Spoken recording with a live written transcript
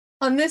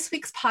On this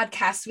week's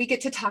podcast, we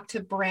get to talk to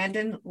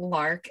Brandon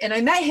Lark, and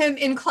I met him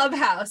in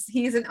Clubhouse.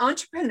 He's an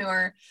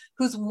entrepreneur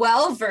who's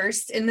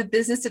well-versed in the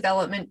business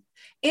development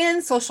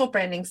and social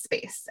branding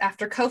space.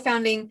 After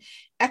co-founding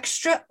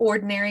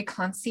Extraordinary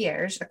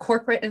Concierge, a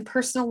corporate and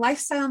personal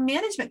lifestyle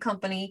management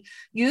company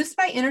used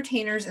by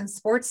entertainers and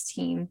sports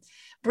teams,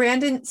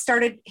 Brandon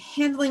started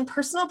handling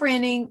personal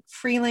branding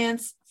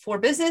freelance for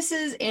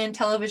businesses and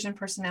television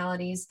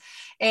personalities.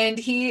 And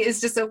he is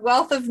just a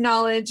wealth of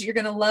knowledge. You're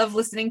going to love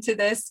listening to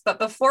this. But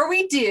before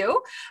we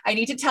do, I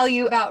need to tell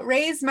you about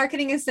Ray's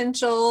Marketing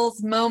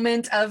Essentials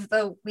moment of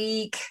the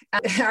week.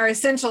 Our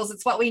essentials,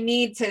 it's what we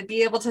need to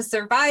be able to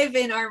survive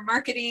in our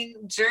marketing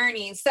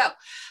journey. So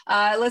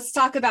let's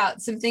talk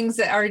about some things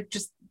that are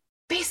just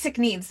basic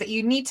needs that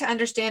you need to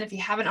understand if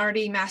you haven't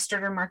already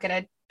mastered or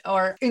marketed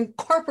or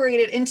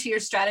incorporated into your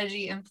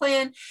strategy and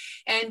plan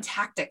and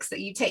tactics that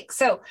you take.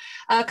 So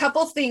a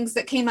couple of things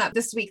that came up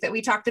this week that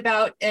we talked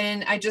about,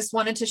 and I just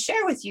wanted to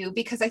share with you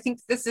because I think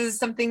this is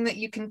something that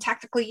you can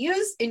tactically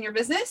use in your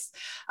business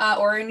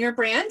or in your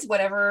brand,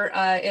 whatever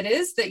it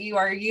is that you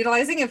are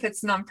utilizing, if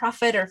it's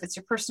nonprofit or if it's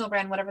your personal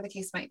brand, whatever the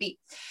case might be.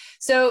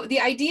 So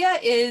the idea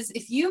is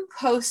if you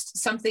post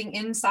something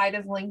inside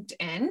of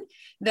LinkedIn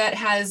that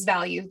has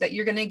value, that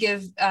you're going to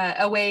give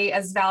away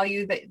as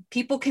value that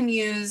people can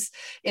use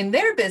in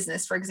their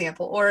business, for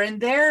example, or in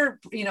their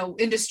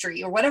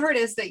industry or whatever it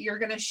is that you're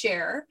going to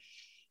share,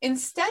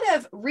 instead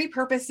of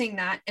repurposing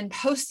that and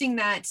posting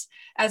that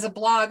as a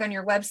blog on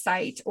your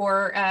website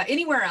or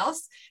anywhere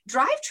else,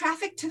 drive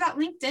traffic to that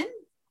LinkedIn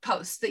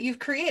post that you've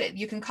created.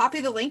 You can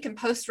copy the link and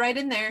post right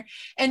in there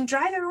and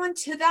drive everyone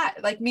to that.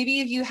 Like maybe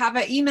if you have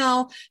an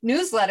email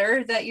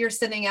newsletter that you're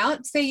sending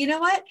out, say, you know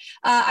what,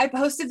 I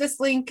posted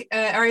this link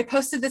or I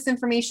posted this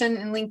information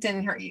in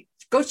LinkedIn.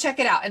 Go check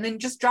it out and then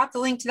just drop the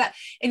link to that.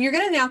 And you're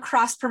going to now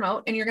cross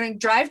promote and you're going to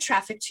drive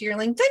traffic to your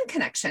LinkedIn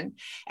connection.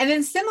 And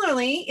then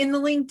similarly in the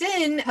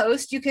LinkedIn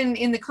post, you can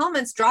in the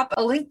comments drop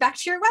a link back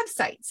to your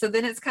website. So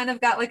then it's kind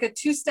of got like a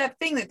two-step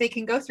thing that they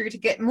can go through to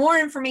get more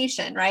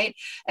information, right?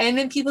 And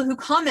then people who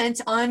comment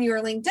on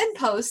your LinkedIn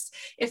post,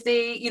 if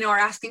they, are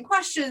asking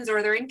questions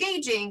or they're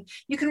engaging,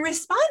 you can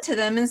respond to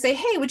them and say,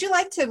 hey, would you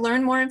like to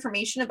learn more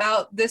information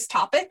about this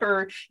topic?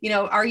 Or,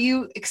 are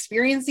you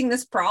experiencing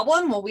this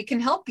problem? Well, we can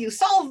help you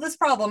solve this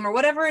problem or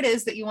whatever it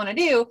is that you want to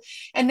do.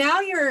 And now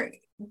you're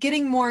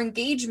getting more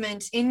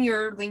engagement in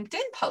your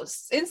LinkedIn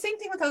posts, and same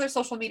thing with other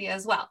social media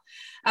as well.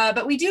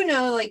 But we do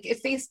know, like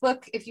if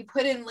you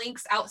put in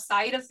links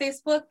outside of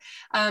Facebook,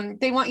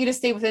 they want you to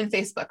stay within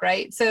Facebook,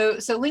 right? So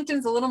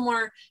LinkedIn's a little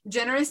more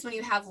generous when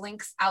you have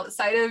links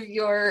outside of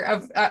your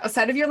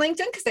LinkedIn,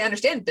 because they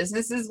understand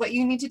business is what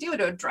you need to do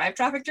to drive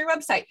traffic to your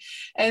website.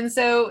 And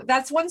so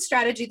that's one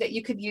strategy that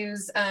you could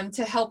use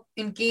to help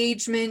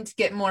engagement,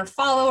 get more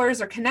followers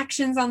or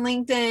connections on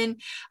LinkedIn.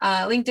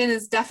 LinkedIn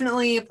is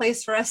definitely a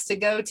place for us to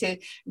go to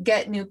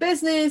get new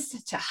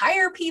business, to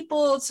hire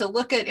people, to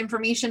look at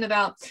information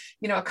about,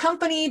 a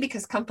company,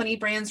 because company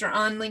brands are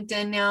on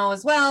LinkedIn now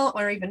as well,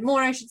 or even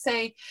more, I should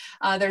say.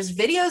 There's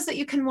videos that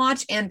you can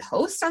watch and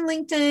post on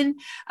LinkedIn.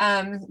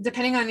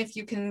 Depending on if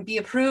you can be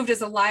approved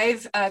as a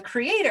live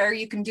creator,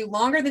 you can do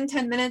longer than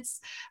 10 minutes.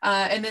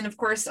 And then of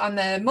course, on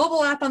the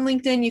mobile app on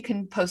LinkedIn, you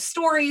can post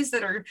stories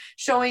that are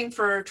showing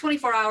for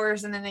 24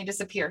 hours and then they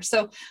disappear.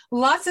 So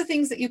lots of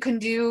things that you can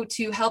do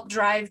to help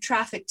drive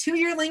traffic to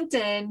your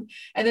LinkedIn,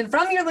 and then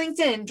from your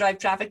LinkedIn, drive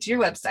traffic to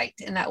your website.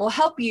 And that will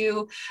help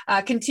you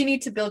continue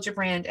to build your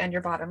brand and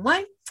your bottom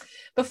line.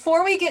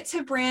 Before we get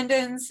to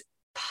Brandon's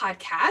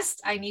podcast,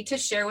 I need to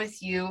share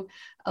with you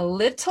a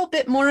little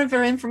bit more of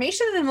our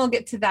information, and then we'll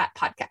get to that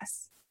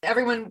podcast.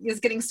 Everyone is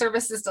getting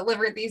services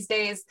delivered these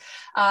days.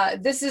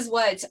 This is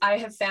what I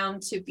have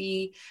found to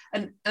be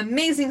an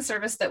amazing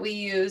service that we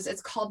use.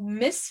 It's called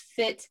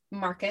Misfit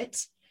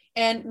Market.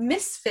 And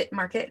Misfit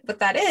Market, what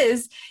that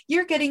is,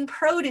 you're getting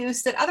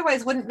produce that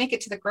otherwise wouldn't make it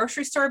to the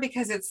grocery store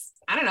because it's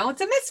a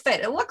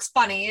misfit. It looks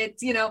funny.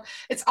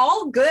 It's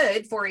all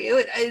good for you.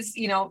 It is,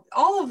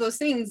 all of those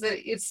things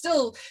that it's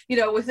still,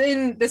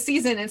 within the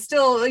season, it's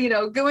still,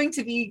 going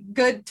to be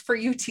good for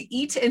you to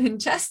eat and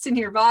ingest in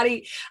your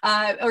body.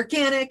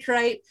 Organic,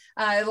 right?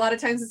 A lot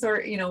of times it's,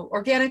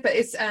 organic, but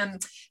it's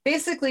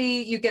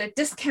basically you get a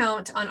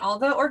discount on all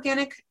the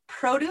organic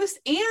produce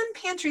and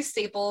pantry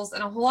staples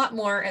and a whole lot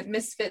more at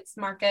Misfits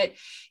Market.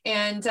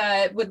 And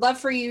would love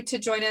for you to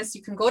join us.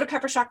 You can go to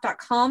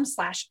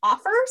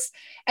peppershock.com/offers,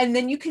 and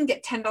then you can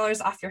get $10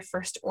 off your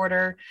first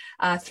order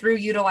through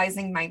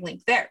utilizing my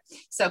link there.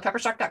 So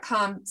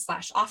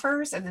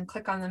peppershock.com/offers, and then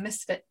click on the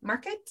Misfit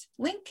Market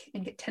link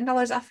and get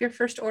 $10 off your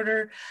first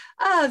order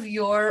of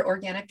your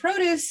organic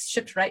produce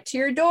shipped right to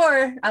your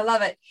door. I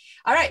love it.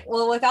 All right.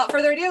 Well, without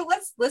further ado,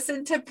 let's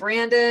listen to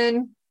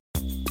Brandon.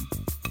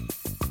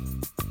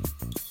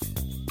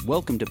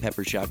 Welcome to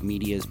Peppershock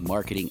Media's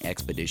Marketing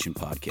Expedition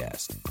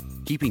podcast,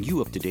 keeping you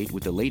up to date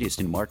with the latest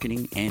in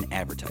marketing and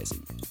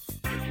advertising.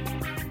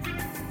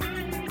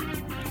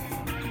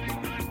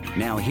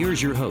 Now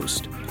here's your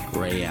host,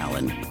 Ray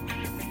Allen.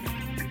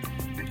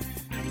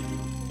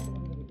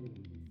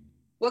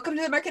 Welcome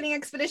to the Marketing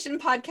Expedition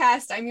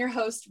podcast. I'm your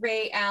host,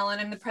 Ray Allen.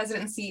 I'm the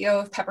president and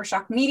CEO of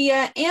Peppershock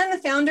Media and the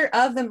founder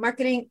of the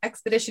Marketing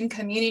Expedition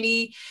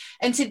community.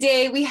 And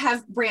today we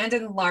have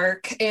Brandon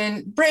Lark.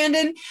 And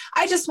Brandon,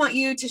 I just want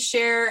you to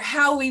share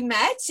how we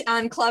met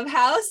on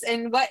Clubhouse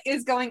and what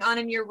is going on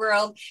in your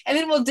world. And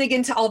then we'll dig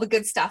into all the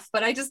good stuff.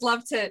 But I just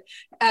love to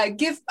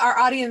give our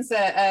audience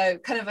a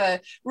kind of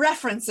a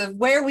reference of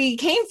where we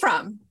came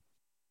from.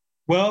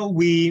 Well,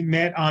 we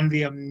met on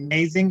the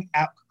amazing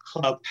app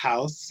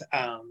Clubhouse.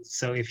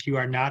 So if you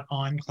are not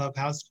on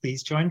Clubhouse,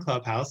 please join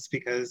Clubhouse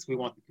because we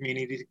want the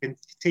community to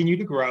continue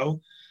to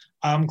grow.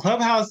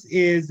 Clubhouse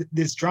is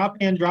this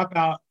drop-in,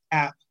 drop-out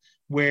app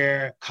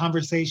where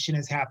conversation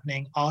is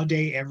happening all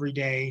day, every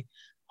day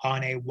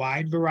on a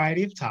wide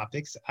variety of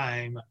topics.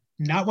 I'm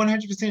not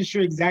 100%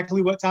 sure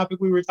exactly what topic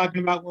we were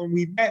talking about when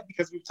we met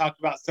because we've talked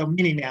about so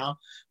many now,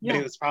 but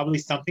it was probably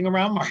something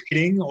around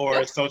marketing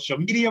or social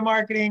media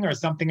marketing or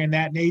something in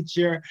that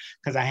nature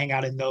because I hang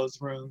out in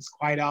those rooms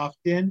quite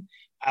often.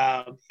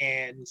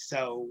 And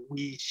so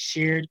we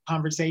shared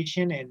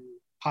conversation and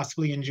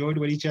possibly enjoyed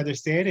what each other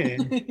said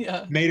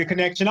and made a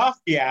connection off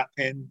the app.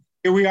 And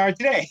here we are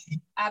today.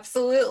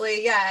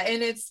 Absolutely. Yeah.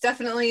 And it's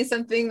definitely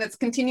something that's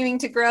continuing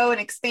to grow and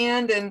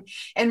expand.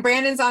 And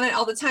Brandon's on it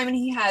all the time. And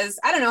he has,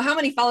 I don't know how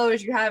many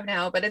followers you have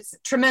now, but it's a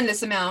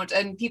tremendous amount.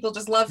 And people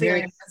just love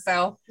hearing it.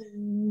 So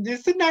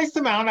it's a nice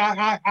amount.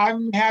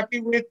 I'm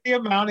happy with the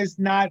amount. It's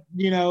not,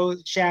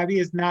 shabby.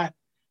 It's not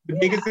the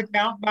biggest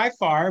account by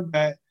far,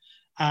 but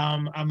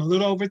I'm a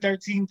little over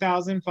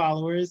 13,000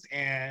 followers,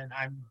 and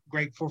I'm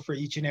grateful for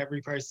each and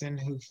every person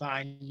who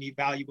find me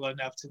valuable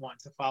enough to want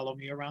to follow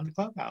me around the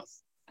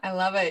Clubhouse. I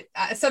love it.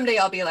 Someday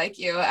I'll be like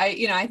you.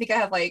 I think I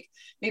have like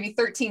maybe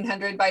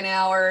 1,300 by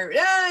now, or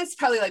it's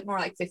probably like more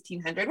like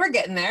 1,500. We're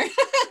getting there.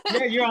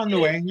 Yeah, you're on the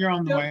way. You're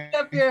on the way.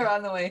 Yep, you're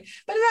on the way.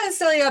 But it's not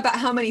necessarily about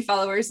how many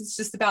followers. It's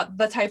just about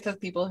the type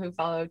of people who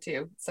follow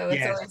too. So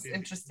it's always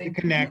interesting.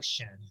 The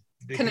connection.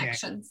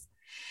 Connections.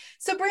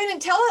 So Brandon,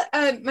 tell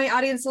my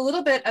audience a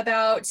little bit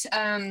about,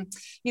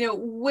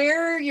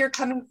 where you're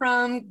coming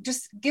from.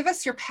 Just give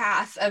us your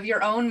path of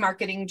your own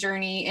marketing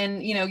journey.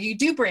 And, you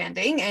do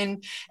branding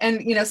and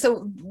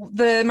so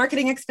the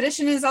Marketing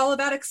Expedition is all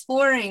about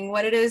exploring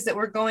what it is that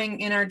we're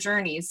going in our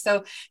journeys.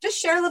 So just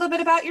share a little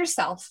bit about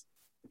yourself.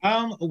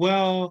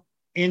 Well,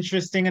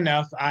 interesting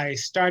enough, I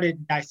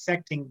started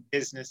dissecting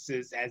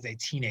businesses as a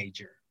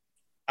teenager.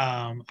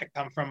 I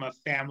come from a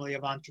family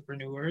of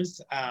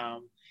entrepreneurs.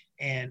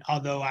 And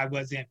although I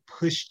wasn't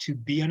pushed to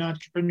be an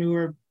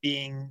entrepreneur,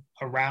 being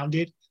around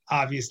it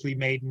obviously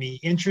made me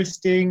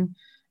interested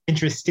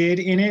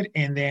in it.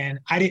 And then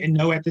I didn't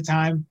know at the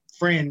time,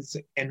 friends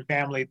and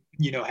family,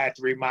 had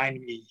to remind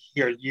me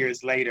here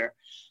years later.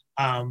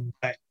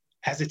 But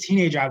as a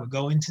teenager, I would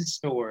go into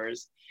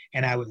stores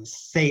and I would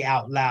say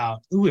out loud,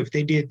 ooh, if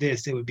they did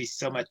this, it would be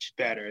so much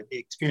better. The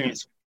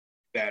experience would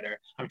be better.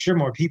 I'm sure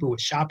more people would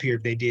shop here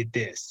if they did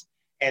this.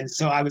 And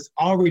so I was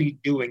already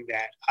doing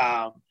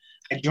that.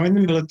 I joined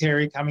the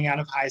military coming out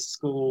of high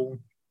school,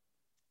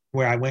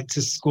 where I went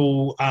to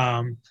school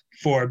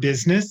for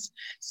business.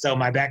 So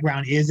my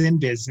background is in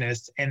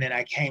business. And then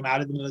I came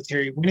out of the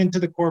military, went into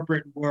the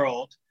corporate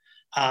world.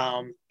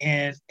 I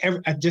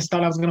just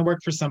thought I was going to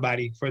work for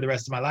somebody for the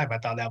rest of my life. I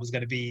thought that was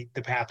going to be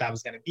the path I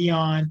was going to be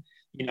on.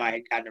 I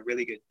had gotten a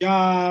really good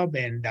job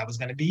and that was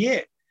going to be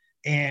it.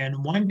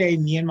 And one day,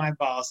 me and my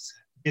boss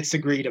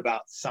disagreed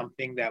about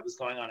something that was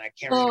going on. I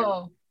can't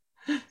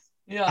remember.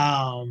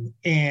 Yeah.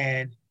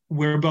 And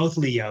we're both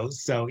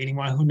Leos. So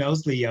anyone who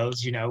knows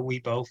Leos, we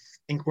both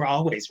think we're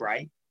always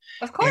right.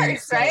 Of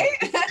course, so, right?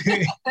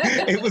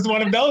 It was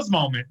one of those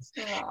moments.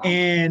 Yeah.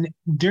 And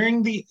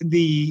during the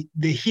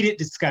heated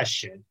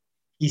discussion,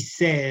 he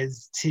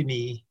says to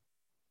me,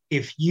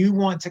 if you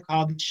want to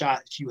call the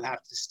shots, you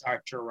have to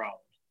start your own.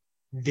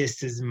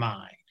 This is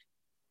mine.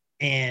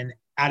 And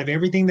out of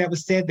everything that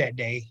was said that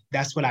day,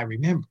 that's what I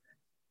remember.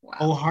 Wow.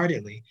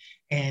 Wholeheartedly.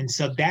 And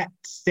so that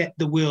set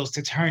the wheels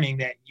to turning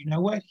that, you know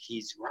what,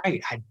 he's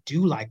right. I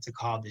do like to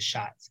call the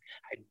shots.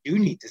 I do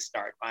need to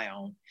start my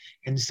own.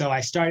 And so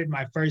I started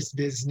my first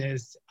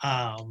business.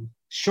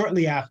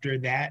 Shortly after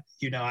that,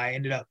 I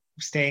ended up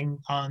staying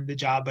on the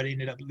job, but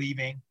ended up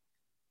leaving,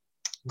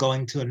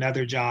 going to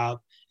another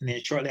job. And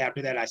then shortly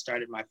after that, I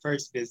started my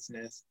first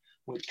business,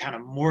 which kind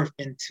of morphed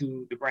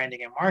into the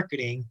branding and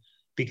marketing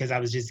because I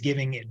was just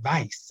giving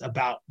advice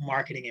about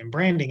marketing and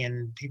branding.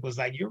 And people was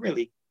like, you're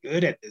really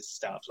good at this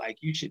stuff. Like,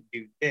 you should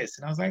do this.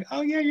 And I was like,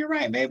 oh yeah, you're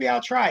right. Maybe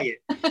I'll try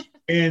it.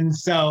 And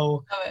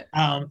so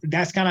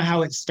that's kind of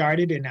how it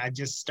started. And I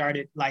just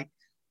started like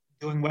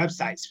doing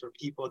websites for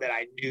people that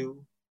I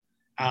knew.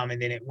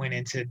 And then it went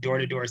into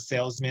door-to-door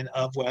salesman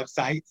of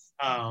websites.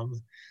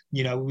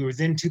 We was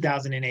in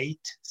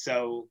 2008,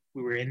 so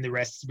we were in the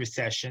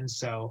recession.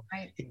 So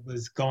It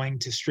was going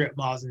to strip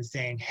malls and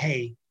saying,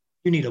 hey,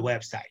 you need a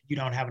website. You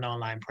don't have an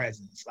online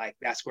presence. Like,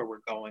 that's where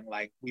we're going.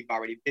 Like, we've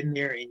already been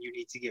there and you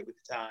need to get with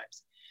the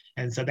times.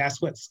 And so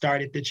that's what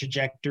started the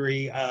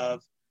trajectory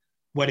of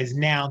what is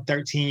now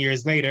 13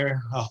 years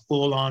later, a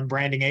full-on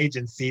branding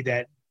agency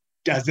that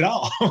does it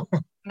all.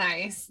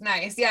 Nice.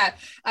 Yeah.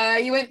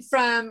 You went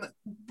from,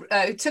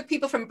 took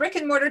people from brick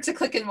and mortar to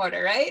click and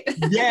mortar, right?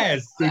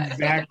 Yes,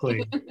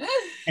 exactly.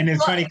 And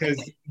it's funny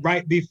because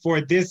right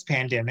before this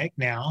pandemic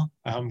now,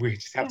 we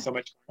just have so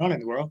much going on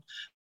in the world.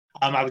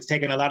 I was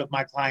taking a lot of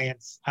my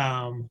clients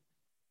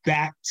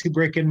back to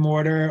brick and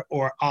mortar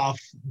or off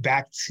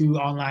back to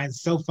online.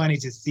 So funny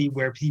to see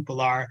where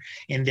people are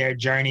in their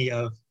journey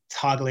of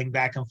toggling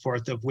back and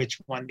forth of which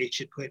one they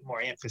should put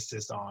more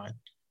emphasis on.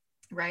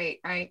 Right.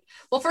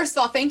 Well, first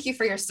of all, thank you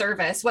for your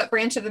service. What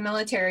branch of the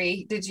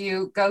military did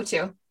you go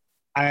to?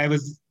 I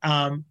was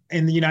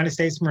in the United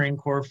States Marine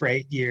Corps for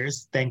 8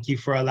 years. Thank you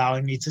for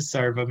allowing me to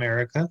serve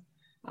America.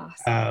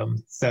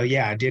 Awesome. So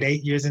yeah, I did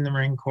 8 years in the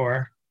Marine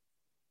Corps.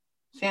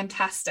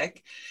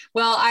 Fantastic.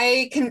 Well,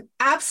 I can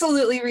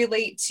absolutely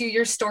relate to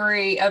your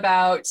story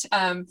about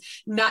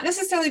not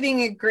necessarily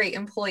being a great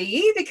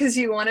employee because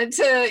you wanted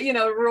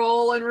to,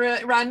 roll and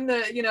run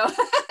the,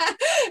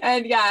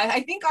 and yeah, I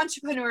think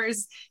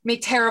entrepreneurs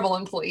make terrible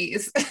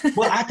employees.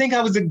 Well, I think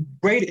I was a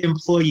great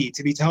employee,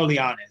 to be totally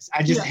honest.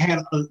 I just had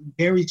a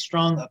very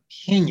strong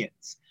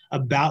opinions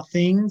about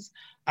things.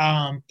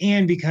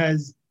 And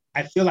because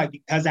I feel like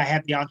because I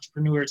had the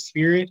entrepreneur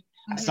spirit,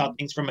 I saw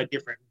things from a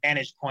different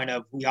vantage point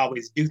of we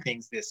always do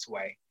things this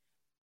way.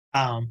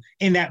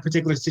 In that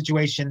particular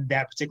situation,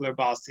 that particular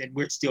boss said,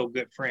 we're still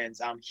good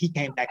friends. He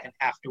came back and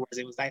afterwards,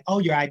 it was like, oh,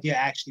 your idea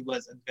actually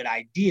was a good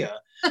idea.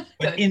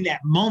 But in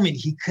that moment,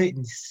 he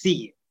couldn't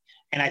see it.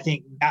 And I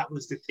think that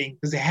was the thing,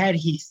 because had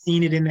he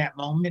seen it in that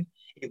moment,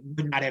 it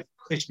would not have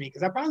pushed me.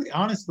 Because I probably,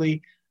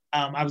 honestly,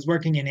 I was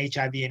working in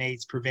HIV and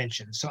AIDS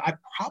prevention. So I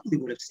probably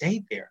would have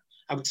stayed there.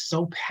 I was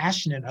so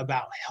passionate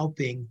about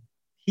helping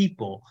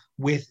people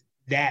with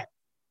that.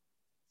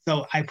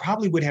 So I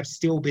probably would have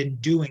still been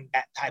doing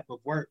that type of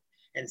work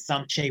in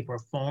some shape or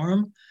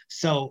form.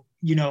 So,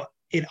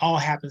 it all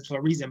happens for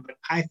a reason. But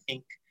I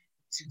think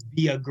to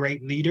be a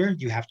great leader,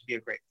 you have to be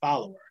a great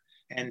follower.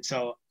 And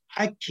so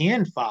I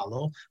can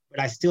follow, but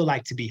I still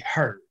like to be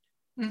heard.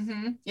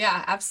 Mm-hmm.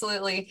 Yeah,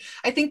 absolutely.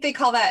 I think they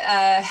call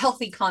that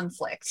healthy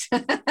conflict.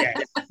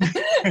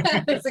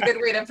 It's a good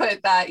way to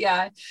put that.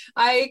 Yeah,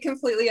 I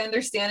completely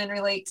understand and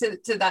relate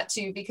to that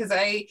too, because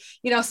I,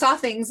 saw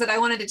things that I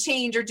wanted to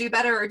change or do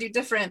better or do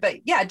different. But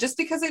yeah, just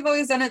because they've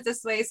always done it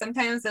this way,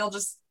 sometimes they'll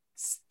just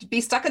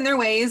be stuck in their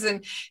ways,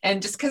 and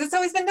just because it's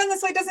always been done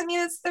this way doesn't mean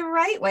it's the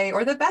right way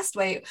or the best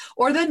way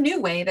or the new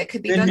way that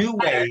could be done. The new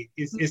way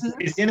is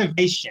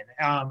innovation.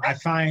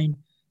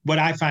 What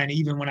I find,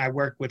 even when I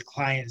work with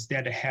clients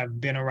that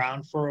have been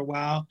around for a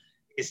while,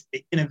 is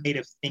the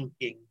innovative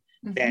thinking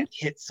that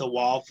hits a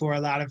wall for a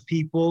lot of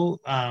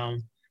people.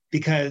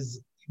 Because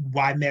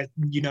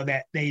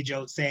that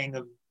age-old saying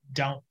of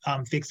don't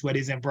fix what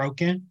isn't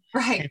broken.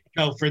 Right. And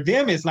so for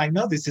them, it's like,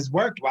 no, this has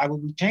worked. Why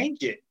would we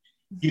change it?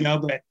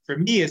 But for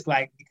me, it's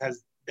like,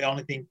 because the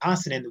only thing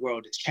constant in the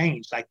world is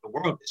change. Like the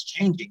world is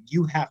changing.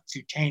 You have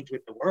to change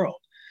with the world.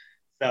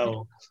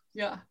 So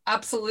yeah,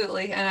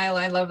 absolutely. And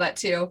I love that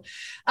too.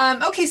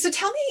 Okay, so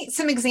tell me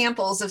some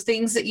examples of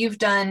things that you've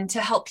done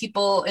to help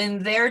people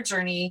in their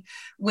journey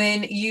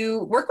when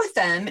you work with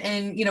them,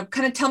 and,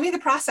 kind of tell me the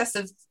process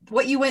of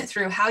what you went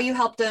through, how you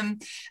helped them.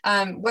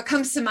 What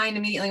comes to mind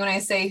immediately when I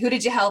say, who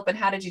did you help and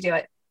how did you do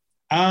it?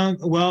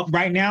 Well,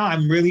 right now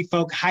I'm really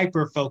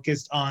hyper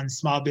focused on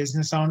small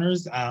business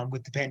owners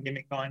with the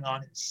pandemic going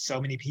on.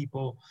 So many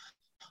people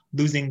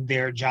losing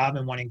their job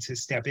and wanting to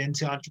step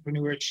into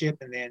entrepreneurship,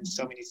 and then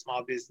so many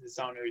small business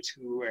owners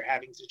who are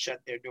having to shut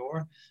their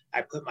door.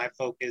 I put my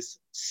focus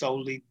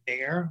solely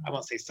there. I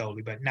won't say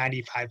solely, but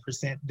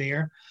 95%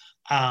 there.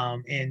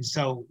 And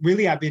so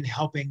really I've been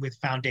helping with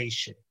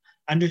foundation,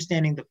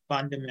 understanding the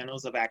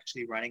fundamentals of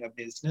actually running a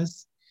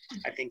business.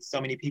 I think so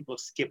many people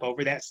skip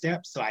over that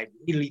step. So I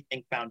really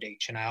think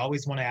foundation. I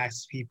always want to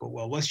ask people,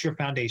 well, what's your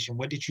foundation?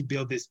 What did you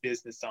build this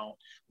business on?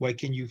 What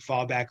can you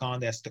fall back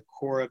on? That's the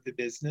core of the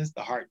business,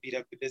 the heartbeat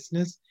of the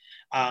business.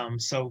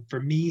 So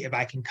for me, if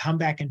I can come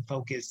back and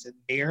focus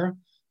there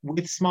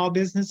with small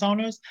business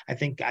owners, I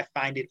think I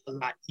find it a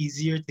lot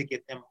easier to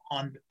get them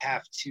on the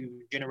path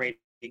to generating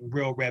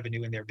real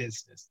revenue in their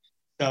business.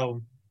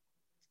 So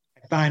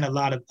I find a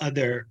lot of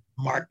other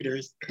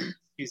marketers,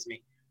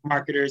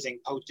 marketers and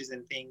coaches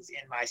and things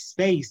in my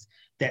space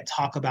that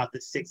talk about the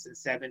 6 and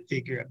 7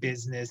 figure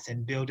business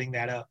and building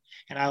that up.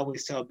 And I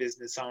always tell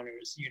business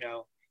owners,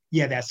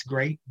 yeah, that's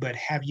great, but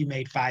have you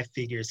made 5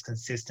 figures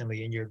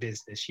consistently in your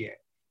business yet?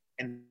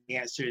 And the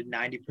answer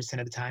 90%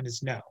 of the time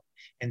is no.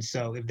 And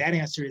so if that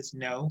answer is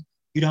no,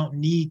 you don't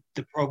need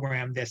the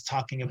program that's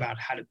talking about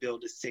how to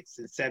build a 6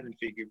 and 7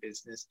 figure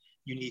business.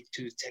 You need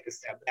to take a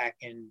step back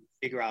and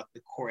figure out the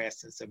core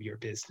essence of your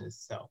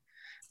business. So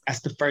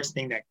that's the first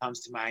thing that comes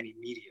to mind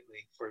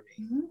immediately for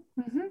me.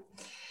 Mm-hmm.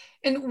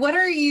 And what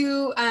are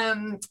you,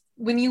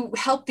 when you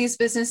help these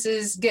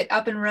businesses get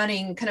up and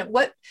running, kind of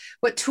what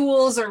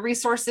tools or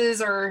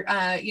resources or,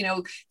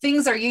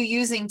 things are you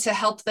using to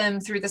help them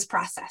through this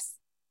process?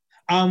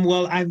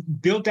 Well, I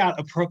built out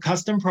a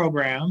custom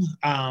program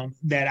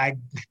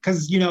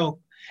because,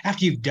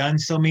 after you've done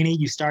so many,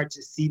 you start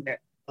to see that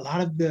a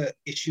lot of the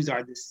issues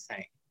are the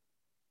same.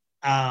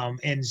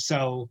 And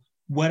so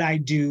what I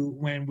do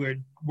when we're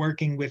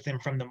working with them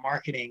from the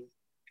marketing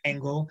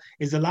angle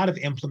is a lot of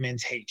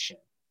implementation,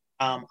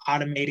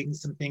 automating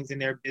some things in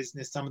their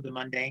business, some of the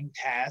mundane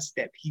tasks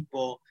that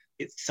people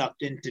get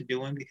sucked into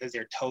doing because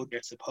they're told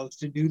they're supposed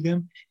to do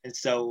them. And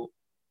so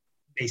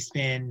they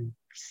spend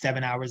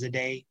 7 hours a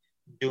day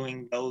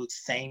doing those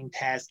same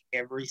tasks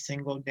every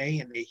single day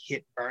and they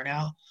hit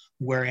burnout.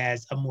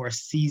 Whereas a more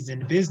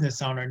seasoned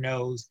business owner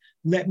knows,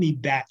 let me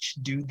batch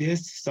do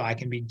this so I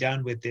can be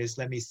done with this.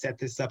 Let me set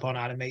this up on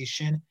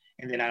automation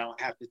and then I don't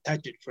have to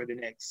touch it for the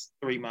next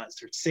 3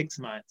 months or 6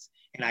 months.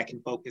 And I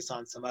can focus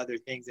on some other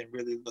things and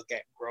really look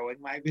at growing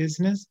my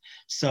business.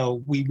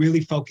 So we really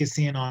focus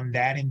in on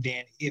that. And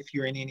then if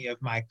you're in any of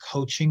my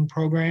coaching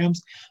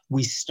programs,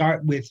 we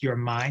start with your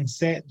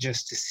mindset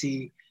just to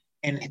see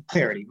and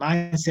clarity,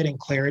 mindset and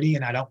clarity.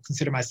 And I don't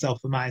consider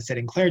myself a mindset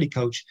and clarity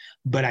coach,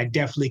 but I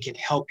definitely can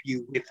help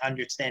you with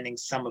understanding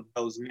some of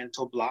those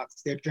mental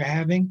blocks that you're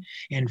having.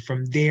 And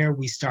from there,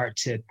 we start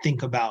to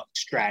think about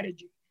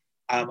strategy.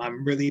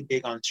 I'm really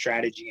big on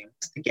strategy and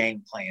what's the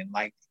game plan.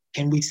 Like,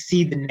 can we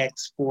see the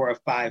next 4 or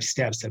 5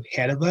 steps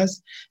ahead of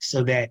us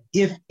so that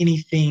if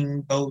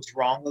anything goes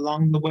wrong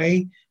along the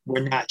way,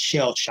 we're not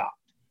shell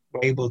shocked.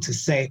 We're able to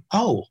say,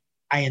 oh,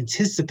 I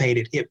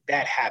anticipated if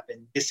that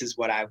happened, this is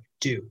what I would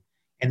do.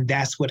 And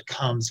that's what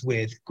comes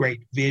with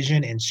great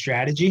vision and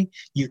strategy.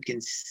 You can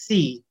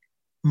see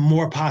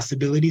more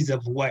possibilities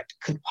of what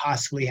could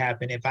possibly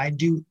happen. If I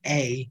do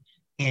A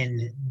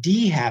and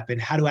D happen,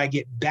 how do I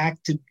get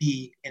back to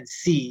B and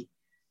C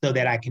so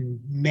that I can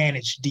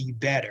manage D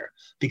better?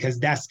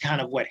 Because that's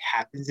kind of what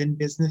happens in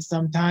business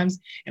sometimes.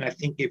 And I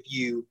think if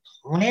you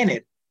plan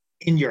it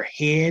in your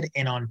head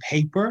and on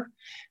paper,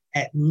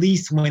 at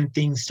least when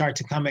things start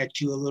to come at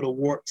you a little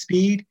warp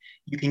speed,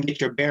 you can get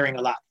your bearing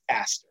a lot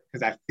faster.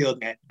 Because I feel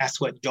that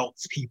that's what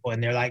jolts people.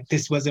 And they're like,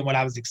 this wasn't what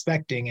I was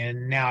expecting.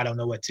 And now I don't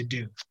know what to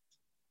do.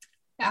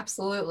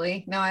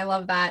 Absolutely. No, I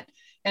love that.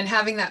 And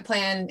having that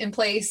plan in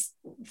place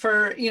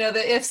for,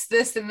 the ifs,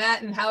 this and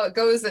that, and how it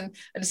goes, and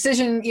a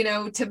decision,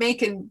 to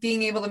make, and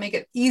being able to make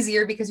it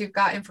easier because you've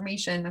got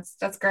information.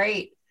 That's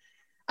great.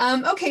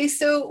 Okay.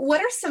 So what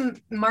are some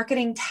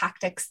marketing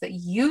tactics that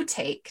you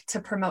take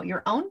to promote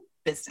your own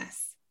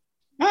business?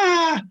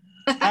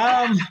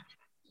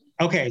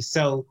 Okay,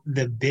 so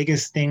the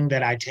biggest thing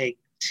that I take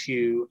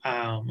to,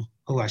 I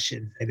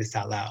shouldn't say this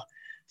out loud,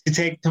 to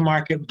take to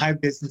market my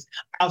business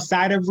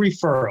outside of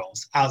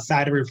referrals,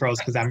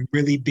 because I'm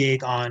really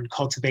big on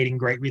cultivating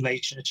great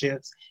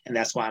relationships, and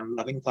that's why I'm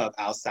loving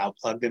Clubhouse. I'll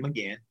plug them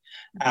again.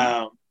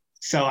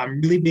 So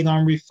I'm really big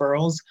on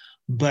referrals,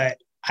 but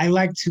I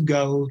like to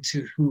go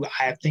to who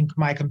I think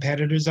my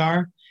competitors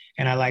are,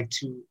 and I like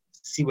to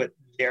see what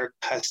their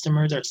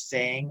customers are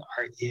saying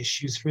are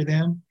issues for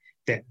them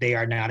that they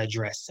are not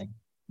addressing.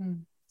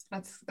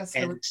 That's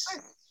really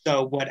smart.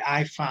 So what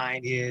I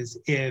find is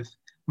if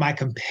my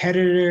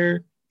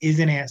competitor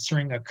isn't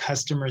answering a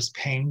customer's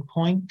pain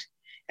point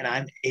and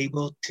I'm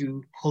able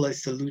to pull a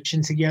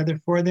solution together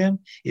for them,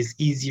 it's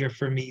easier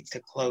for me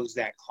to close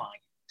that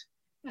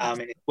client.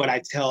 And what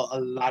I tell a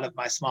lot of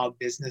my small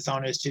business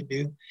owners to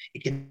do,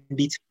 it can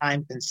be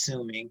time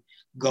consuming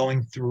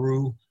going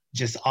through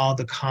just all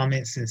the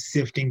comments and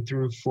sifting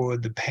through for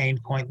the pain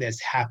point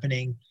that's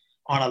happening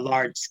on a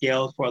large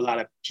scale for a lot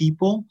of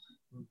people.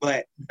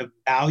 But the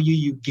value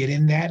you get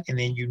in that, and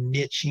then you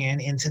niche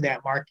into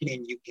that market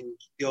and you can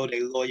build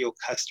a loyal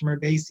customer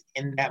base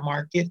in that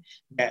market,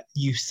 that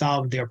you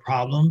solved their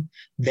problem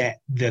that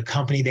the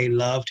company they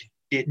loved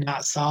did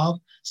not solve.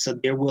 So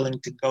they're willing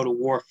to go to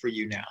war for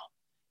you now.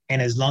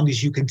 And as long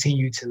as you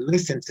continue to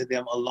listen to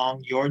them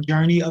along your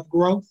journey of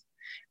growth,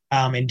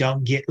 and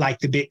don't get like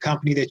the big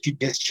company that you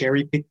just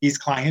cherry pick these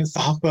clients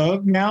off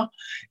of now,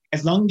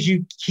 as long as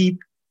you keep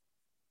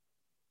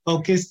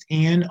focused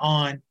in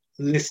on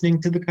listening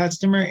to the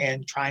customer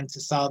and trying to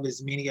solve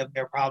as many of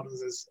their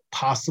problems as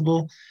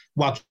possible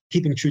while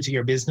keeping true to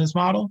your business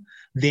model,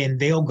 then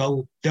they'll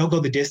go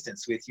the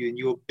distance with you and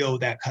you'll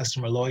build that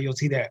customer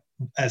loyalty that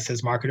us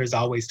as marketers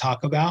always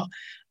talk about.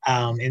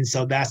 And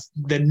so that's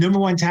the number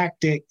one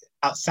tactic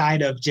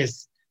outside of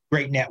just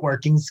great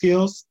networking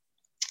skills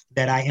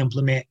that I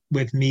implement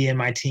with me and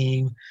my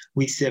team.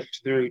 We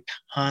sift through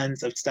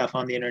tons of stuff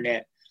on the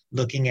internet,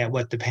 looking at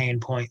what the pain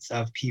points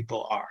of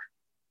people are.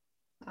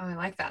 Oh, I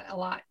like that a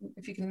lot.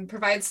 If you can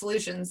provide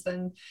solutions,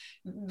 then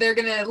they're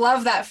going to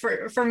love that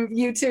from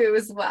you too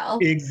as well.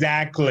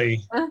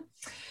 Exactly.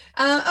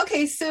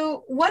 Okay,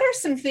 so what are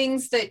some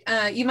things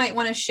that you might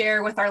want to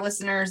share with our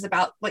listeners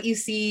about what you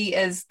see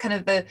as kind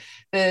of the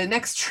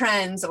next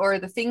trends or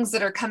the things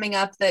that are coming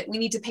up that we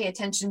need to pay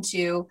attention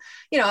to?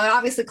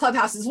 Obviously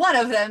Clubhouse is one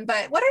of them,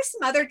 but what are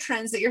some other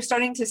trends that you're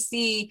starting to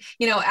see,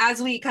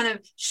 as we kind of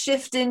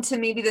shift into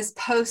maybe this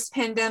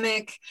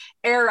post-pandemic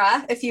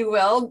era, if you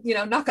will,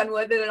 knock on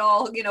wood that it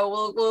all,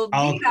 will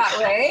be that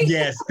way.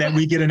 Yes, that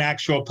we get an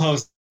actual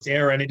post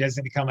era and it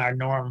doesn't become our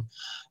norm.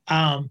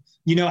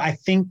 I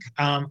think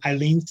I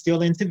lean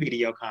still into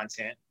video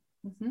content.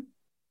 Mm-hmm.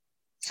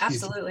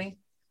 Absolutely.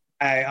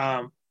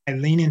 I I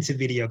lean into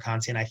video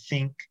content. I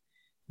think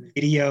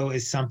video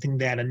is something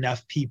that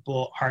enough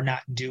people are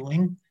not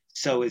doing.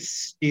 So it's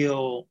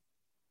still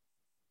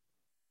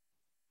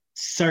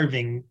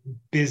serving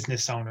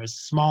business owners,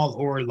 small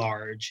or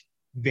large,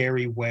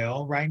 very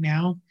well right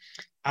now.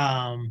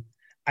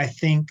 I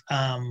think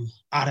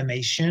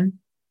automation,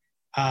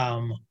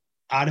 um,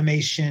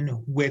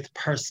 automation with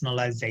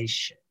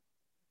personalization.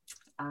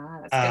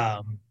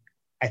 That's good.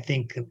 I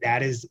think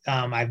that is,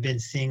 I've been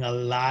seeing a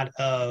lot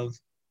of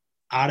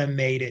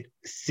automated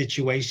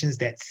situations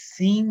that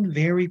seem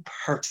very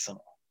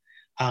personal.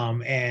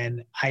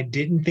 And I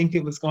didn't think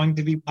it was going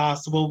to be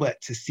possible, but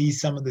to see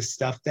some of the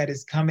stuff that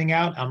is coming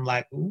out, I'm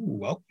like,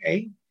 ooh,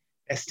 okay.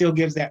 That still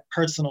gives that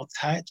personal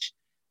touch.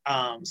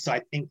 So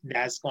I think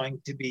that's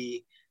going to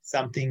be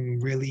something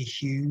really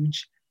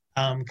huge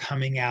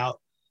coming out,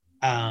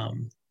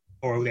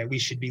 or that we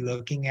should be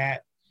looking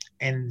at.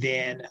 And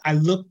then I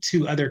look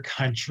to other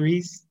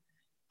countries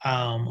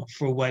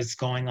for what's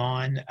going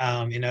on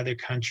in other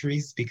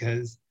countries,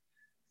 because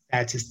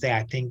sad to say,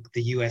 I think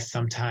the US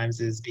sometimes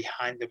is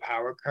behind the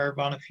power curve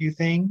on a few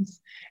things.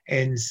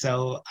 And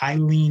so I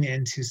lean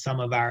into some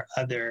of our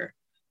other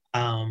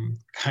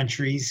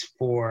countries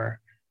for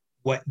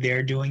what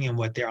they're doing and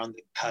what they're on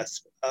the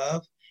cusp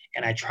of.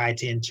 And I try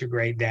to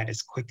integrate that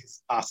as quick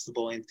as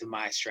possible into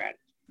my strategy.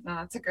 Oh,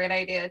 that's a great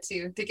idea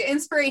too, to get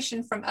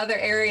inspiration from other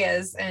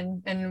areas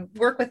and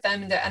work with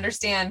them to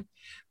understand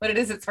what it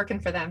is that's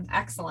working for them.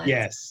 Excellent.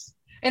 Yes.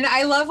 And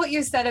I love what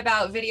you said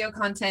about video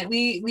content.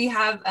 We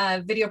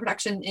have video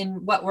production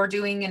in what we're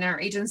doing in our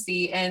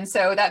agency. And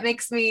so that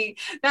makes me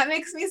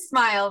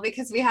smile,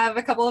 because we have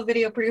a couple of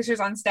video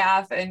producers on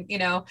staff, and, you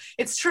know,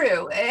 it's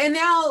true. And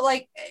now,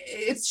 like,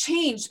 it's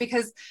changed,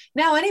 because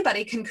now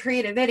anybody can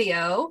create a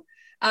video.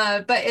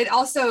 But it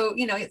also,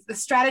 you know, the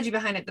strategy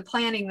behind it, the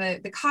planning,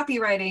 the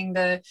copywriting,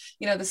 the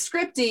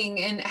scripting,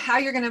 and how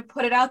you're going to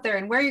put it out there,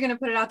 and where you're going to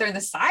put it out there, and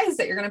the size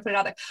that you're going to put it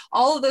out there.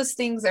 All of those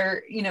things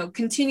are, you know,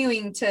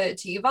 continuing to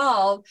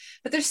evolve,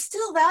 but there's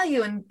still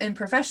value in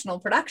professional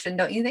production,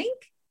 don't you think?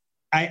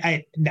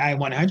 I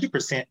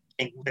 100%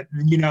 think that,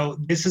 you know,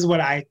 this is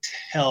what I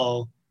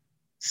tell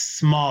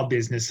small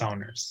business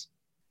owners.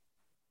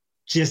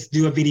 Just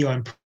do a video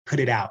and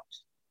put it out.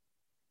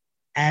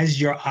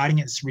 As your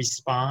audience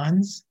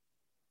responds,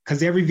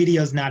 because every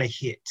video is not a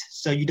hit.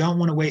 So you don't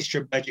want to waste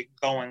your budget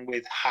going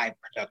with high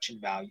production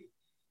value.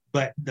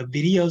 But the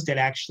videos that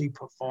actually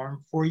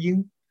perform for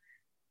you,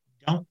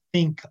 don't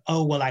think,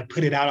 oh, well, I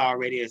put it out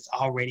already. It's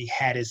already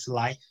had its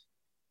life.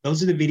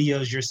 Those are the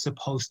videos you're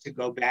supposed to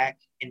go back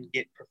and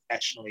get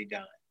professionally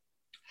done.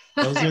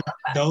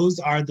 Those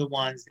are the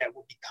ones that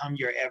will become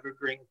your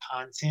evergreen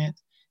content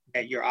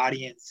that your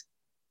audience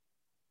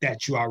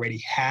that you already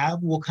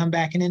have will come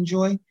back and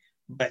enjoy.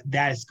 But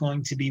that is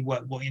going to be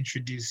what will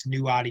introduce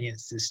new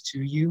audiences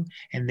to you,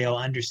 and they'll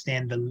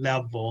understand the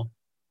level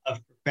of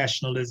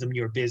professionalism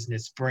your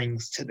business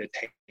brings to the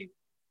table.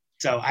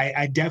 So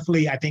I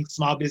think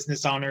small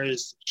business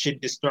owners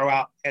should just throw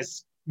out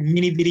as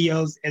many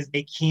videos as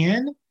they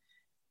can.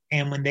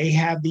 And when they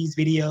have these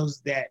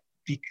videos that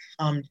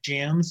become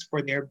gems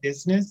for their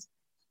business,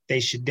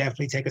 they should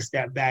definitely take a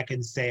step back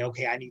and say,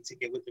 okay, I need to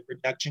get with the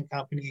production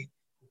company,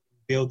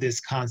 build this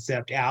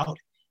concept out,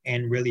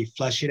 and really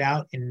flush it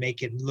out and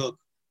make it look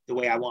the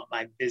way I want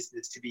my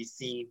business to be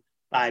seen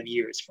 5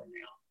 years from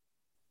now.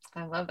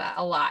 I love that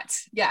a lot.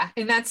 Yeah.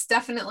 And that's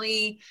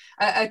definitely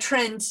a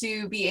trend,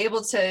 to be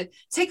able to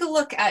take a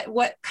look at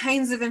what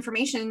kinds of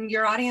information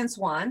your audience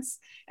wants,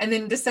 and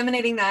then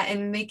disseminating that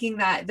and making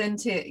that then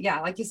to, yeah,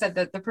 like you said,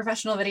 the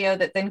professional video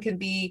that then could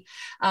be,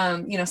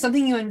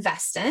 something you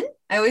invest in.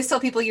 I always tell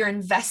people you're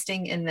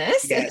investing in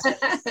this. Yes.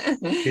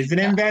 It's an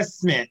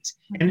investment.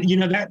 And, you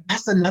know,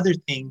 that's another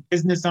thing.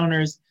 Business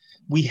owners,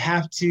 we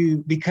have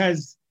to,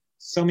 because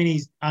so many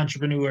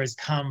entrepreneurs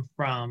come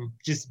from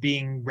just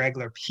being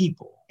regular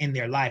people in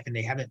their life, and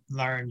they haven't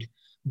learned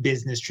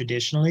business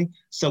traditionally.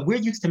 So we're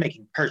used to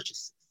making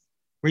purchases.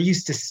 We're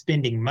used to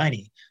spending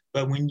money.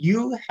 But when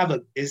you have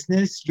a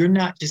business, you're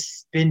not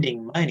just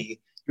spending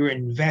money, you're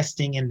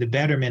investing in the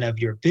betterment of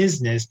your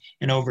business.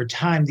 And over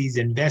time, these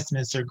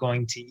investments are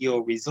going to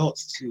yield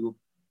results to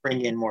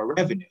bring in more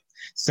revenue.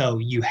 So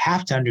you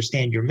have to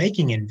understand you're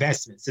making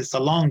investments. It's a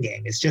long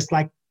game. It's just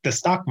like the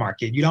stock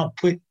market. You don't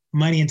put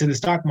money into the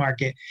stock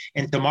market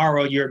and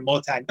tomorrow you're a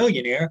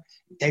multi-millionaire.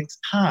 It takes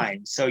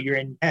time. So you're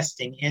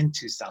investing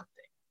into something.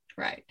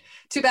 Right.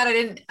 Too bad I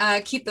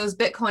didn't keep those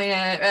Bitcoin,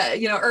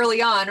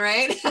 early on,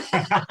 right?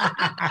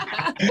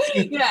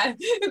 Yeah,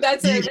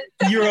 that's it.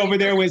 You're over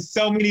there with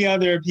so many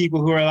other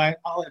people who are like,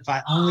 oh, if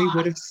I only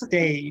would have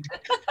stayed.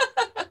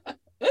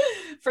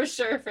 For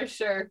sure.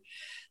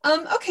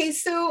 Okay,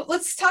 so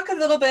let's talk a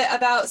little bit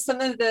about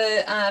some of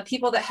the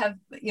people that have,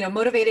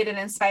 motivated and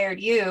inspired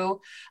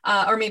you,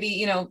 or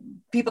maybe,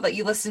 people that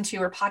you listen to,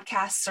 or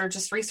podcasts, or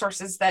just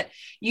resources that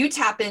you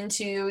tap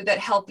into that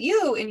help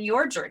you in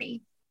your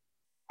journey.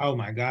 Oh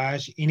my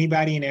gosh,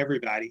 anybody and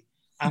everybody.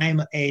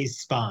 I'm a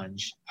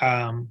sponge.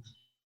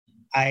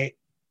 I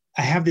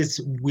have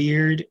this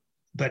weird,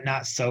 but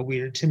not so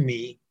weird to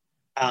me,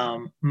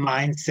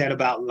 mindset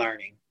about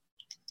learning.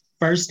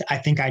 First, I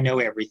think I know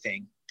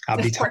everything. I'll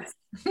be told.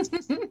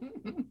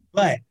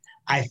 But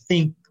I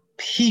think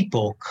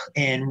people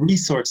and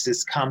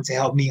resources come to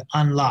help me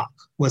unlock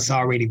what's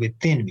already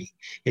within me.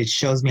 It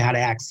shows me how to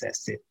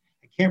access it.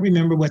 I can't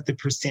remember what the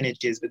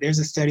percentage is, but there's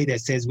a study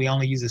that says we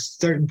only use a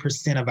certain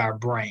percent of our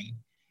brain.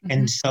 Mm-hmm.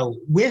 And so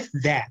with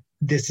that,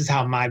 this is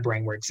how my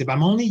brain works. If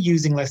I'm only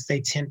using, let's say,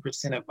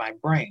 10% of my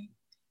brain,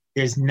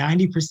 there's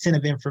 90%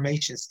 of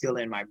information still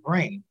in my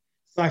brain.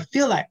 So I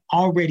feel like I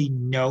already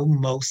know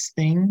most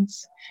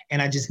things, and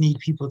I just need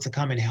people to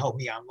come and help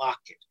me unlock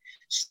it.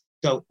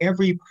 So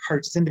every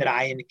person that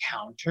I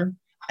encounter,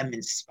 I'm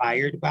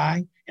inspired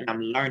by and I'm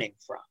learning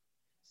from.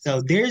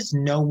 So there's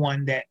no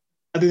one that,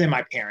 other than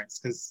my parents,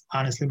 because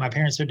honestly, my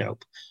parents are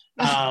dope.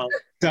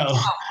 So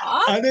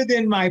other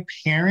than my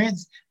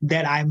parents,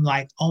 that I'm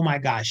like, oh my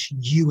gosh,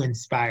 you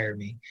inspire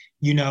me.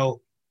 You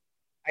know,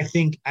 I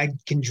think I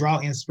can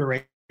draw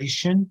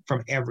inspiration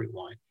from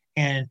everyone.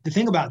 And the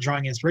thing about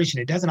drawing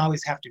inspiration, it doesn't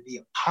always have to be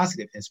a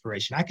positive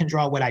inspiration. I can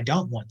draw what I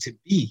don't want to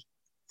be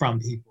from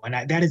people. And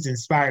that has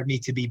inspired me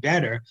to be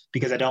better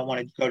because I don't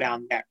want to go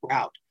down that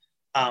route.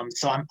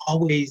 So I'm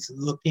always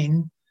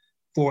looking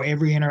for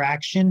every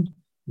interaction.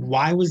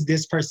 Why was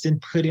this person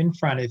put in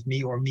front of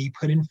me or me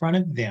put in front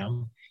of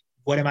them?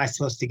 What am I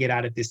supposed to get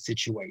out of this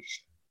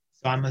situation?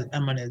 So I'm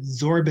an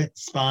absorbent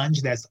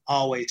sponge that's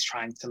always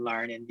trying to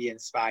learn and be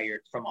inspired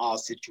from all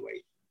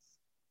situations.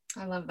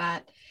 I love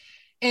that.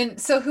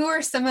 And so who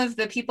are some of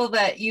the people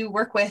that you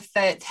work with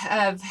that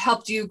have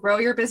helped you grow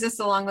your business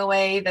along the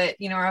way that,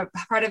 you know, are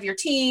part of your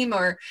team,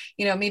 or,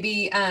 you know,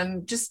 maybe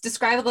just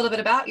describe a little bit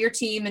about your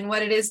team and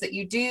what it is that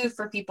you do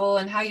for people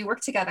and how you work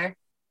together?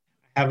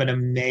 I have an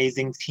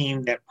amazing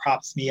team that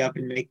props me up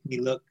and make me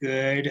look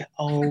good.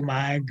 Oh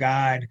my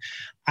God.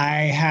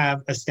 I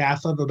have a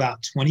staff of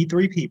about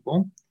 23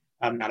 people.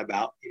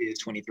 It is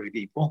 23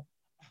 people.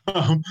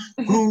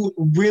 Who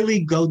really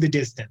go the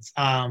distance.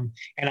 And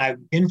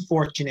I've been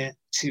fortunate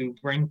to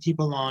bring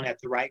people on at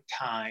the right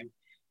time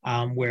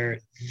where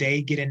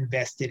they get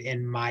invested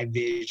in my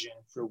vision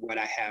for what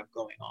I have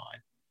going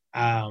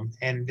on.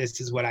 And this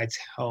is what I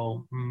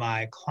tell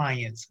my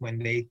clients when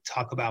they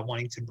talk about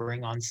wanting to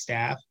bring on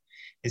staff.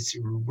 It's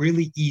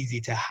really easy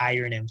to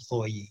hire an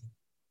employee.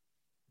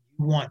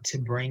 You want to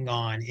bring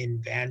on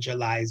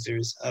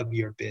evangelizers of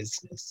your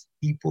business,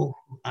 people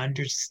who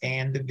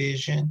understand the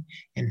vision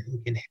and who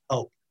can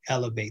help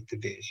elevate the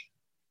vision.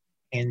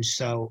 And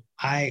so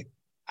I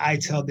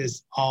tell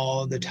this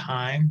all the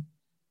time.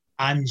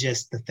 I'm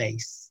just the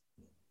face.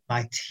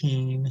 My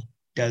team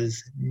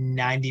does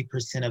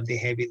 90% of the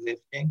heavy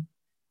lifting.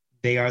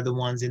 They are the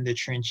ones in the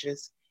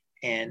trenches,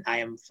 and I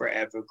am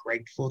forever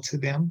grateful to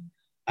them.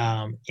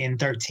 In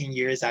 13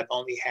 years, I've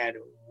only had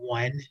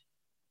one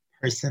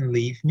person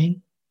leave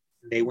me.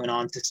 They went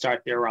on to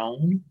start their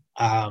own,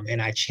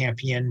 and I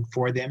championed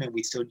for them, and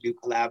we still do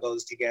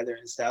collabos together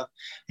and stuff.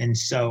 And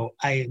so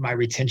my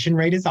retention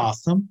rate is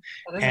awesome,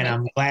 and amazing.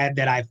 I'm glad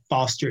that I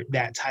fostered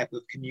that type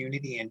of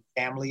community and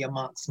family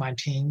amongst my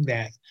team,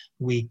 that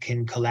we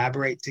can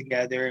collaborate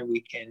together and we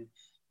can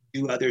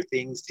do other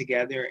things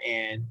together.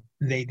 And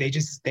they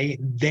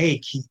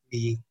keep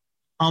me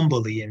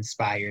humbly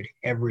inspired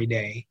every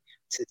day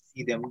to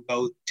see them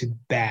go to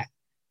bat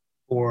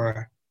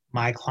for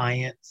my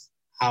clients,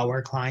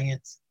 our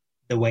clients,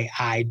 the way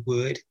I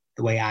would,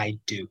 the way I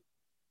do.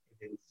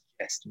 It was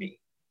just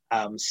me.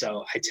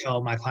 So I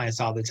tell my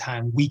clients all the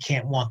time, we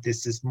can't want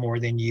this as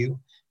more than you,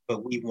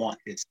 but we want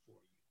this for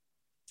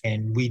you.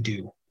 And we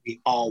do.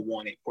 We all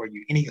want it for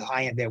you. Any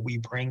client that we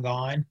bring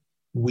on,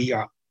 we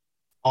are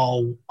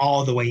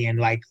all the way in.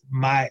 Like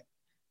my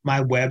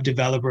web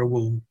developer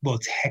will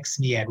text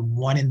me at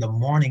 1 a.m.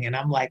 and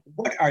I'm like,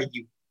 what are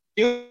you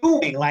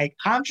doing? Like,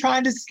 I'm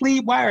trying to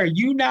sleep. Why are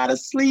you not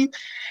asleep?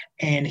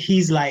 And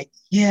he's like,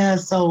 yeah,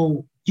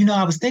 so, you know,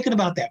 I was thinking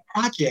about that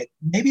project.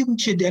 Maybe we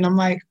should. And I'm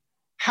like,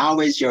 how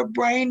is your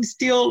brain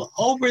still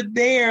over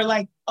there?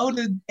 Like, go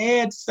to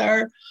bed,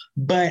 sir.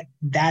 But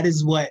that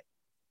is what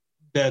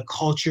the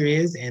culture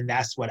is. And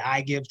that's what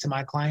I give to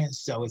my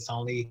clients. So it's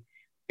only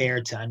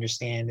fair to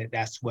understand that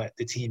that's what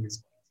the team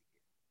is.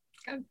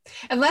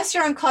 Unless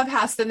you're on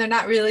Clubhouse, then they're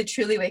not really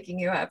truly waking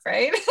you up,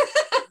 right?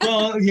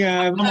 Well,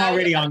 yeah, I'm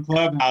already on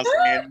Clubhouse,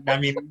 and I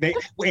mean,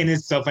 and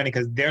it's so funny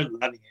because they're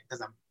loving it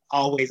because I'm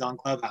always on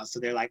Clubhouse. So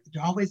they're like,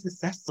 you're always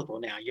accessible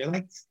now. You're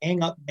like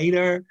staying up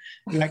later.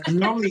 You're like,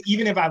 normally,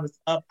 even if I was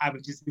up, I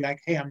would just be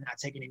like, hey, I'm not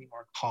taking any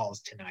more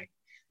calls tonight,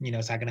 you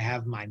know, so I can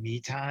have my me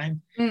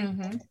time.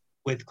 Mm-hmm.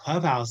 With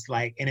Clubhouse,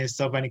 like, and it's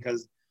so funny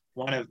because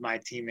one of my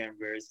team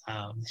members,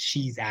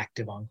 she's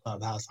active on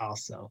Clubhouse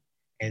also.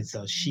 And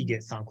so she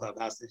gets on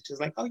Clubhouse and she's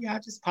like, oh yeah, I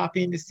just pop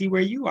in to see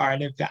where you are.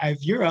 And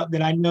if you're up,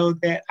 then I know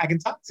that I can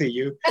talk to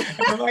you.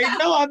 And I'm like,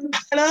 no, I'm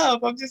not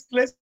up. I'm just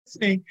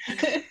listening.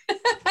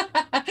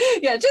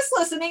 Yeah, just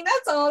listening.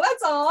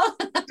 That's all.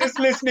 Just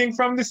listening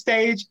from the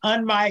stage,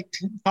 unmiked,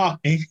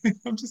 talking.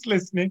 I'm just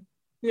listening.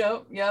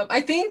 Yep.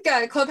 I think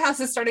Clubhouse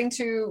is starting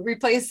to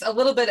replace a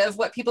little bit of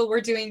what people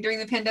were doing during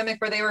the pandemic,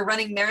 where they were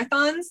running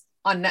marathons.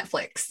 on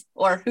Netflix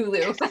or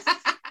Hulu.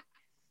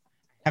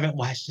 Haven't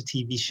watched a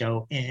TV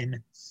show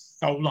in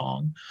so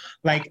long.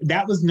 Like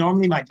that was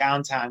normally my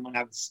downtime when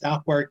I would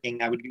stop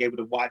working. I would be able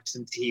to watch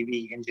some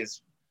TV and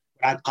just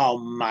what I call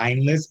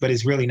mindless, but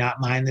it's really not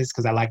mindless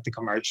because I like the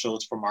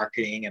commercials for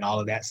marketing and all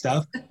of that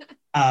stuff.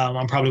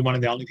 I'm probably one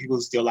of the only people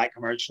who still like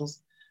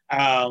commercials.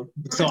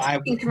 So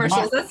I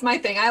commercials. That's my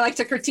thing. I like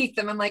to critique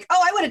them. I'm like,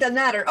 oh, I would have done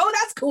that, or oh,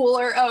 that's cool,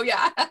 or oh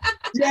yeah.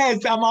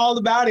 Yes, I'm all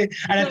about it,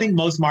 and I think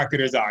most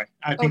marketers are.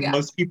 I think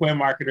most people in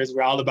marketers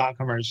we're all about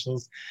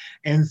commercials,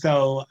 and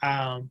so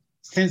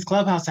since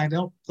Clubhouse, I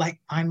don't like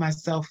find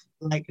myself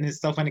like, and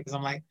it's so funny because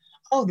I'm like,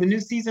 oh, the new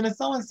season of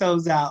so and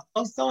so's out.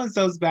 Oh, so and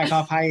so's back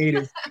off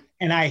hiatus,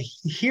 and I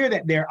hear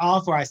that they're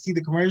off, or I see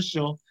the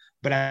commercial,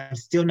 but I'm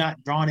still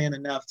not drawn in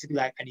enough to be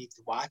like, I need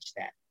to watch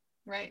that.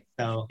 Right.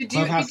 So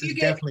Clubhouse is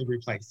definitely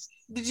replaced.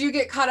 Did you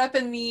get caught up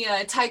in the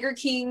Tiger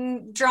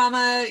King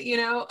drama,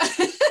 No,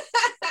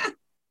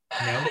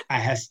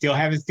 I still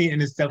haven't seen it.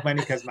 And it's so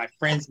funny because my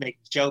friends make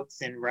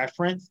jokes in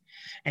reference.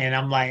 And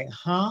I'm like,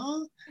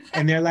 huh?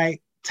 And they're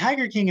like,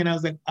 Tiger King. And I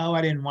was like, oh,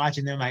 I didn't watch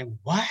it. And they're like,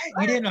 what?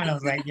 You didn't know? And I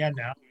was like, yeah,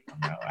 no.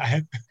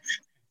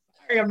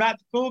 Sorry, I'm not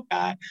the cool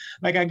guy.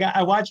 Like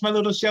I watch my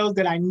little shows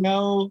that I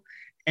know.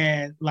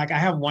 And like I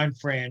have one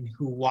friend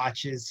who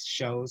watches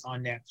shows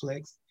on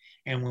Netflix.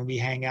 And when we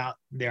hang out,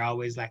 they're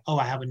always like, oh,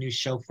 I have a new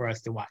show for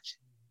us to watch.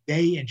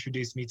 They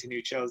introduce me to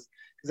new shows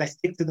because I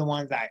stick to the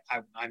ones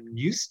I'm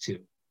used to.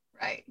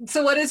 Right.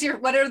 So what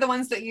are the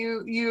ones that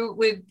you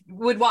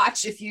would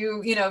watch if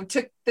you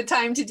took the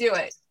time to do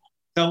it?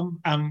 So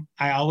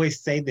I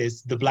always say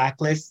this, The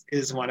Blacklist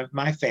is one of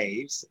my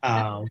faves.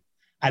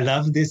 I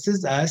love This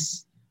Is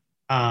Us.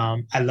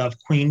 I love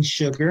Queen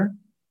Sugar.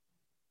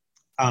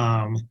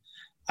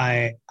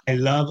 I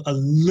love a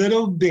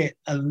little bit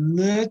of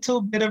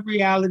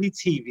reality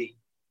TV.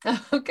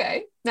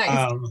 Okay,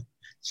 nice.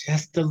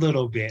 Just a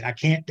little bit. I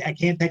can't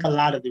take a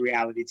lot of the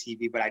reality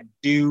TV, but I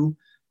will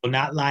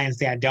not lie and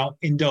say I don't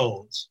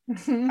indulge.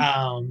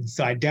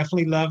 So I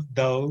definitely love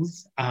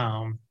those.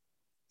 And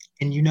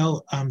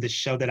the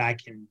show that I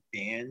can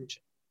binge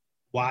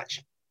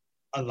watch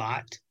a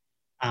lot,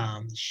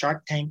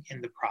 Shark Tank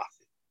and The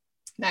Profit.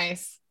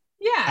 Nice.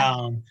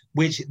 Yeah.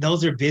 Which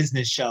those are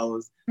business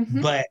shows.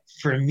 Mm-hmm. But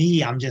for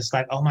me, I'm just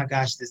like, oh my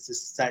gosh, this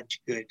is such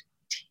good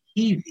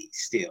TV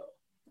still.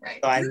 Right.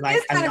 So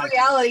it's kind of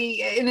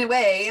reality in a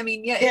way. I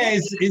mean, yeah. Yeah,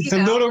 it's a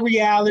little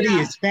reality.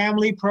 Yeah. It's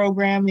family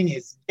programming.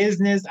 It's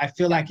business. I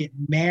feel like it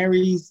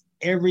marries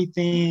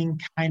everything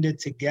kind of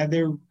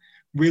together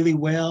really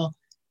well.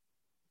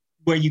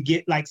 Where you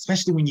get like,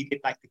 especially when you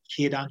get like the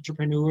kid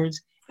entrepreneurs,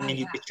 and then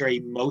you get your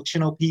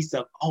emotional piece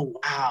of, oh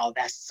wow,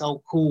 that's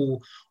so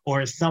cool.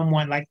 Or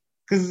someone like,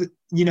 because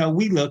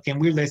we look and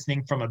we're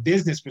listening from a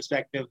business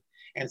perspective.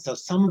 And so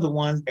some of the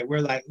ones that we're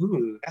like,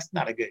 ooh, that's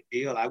not a good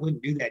deal. I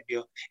wouldn't do that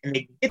deal. And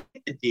they get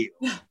the deal.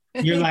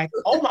 You're like,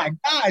 oh my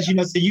gosh,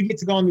 so you get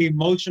to go on the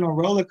emotional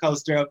roller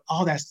coaster of,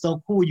 oh, that's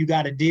so cool. You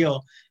got a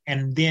deal.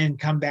 And then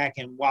come back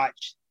and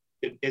watch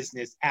the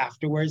business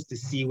afterwards to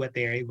see what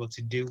they're able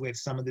to do with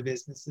some of the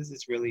businesses.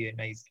 It's really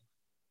amazing.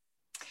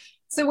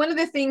 So one of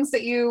the things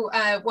that you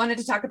wanted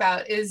to talk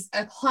about is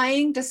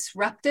applying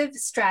disruptive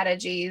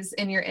strategies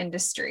in your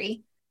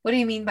industry. What do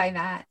you mean by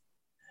that?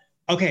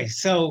 Okay,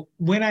 so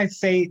when I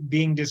say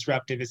being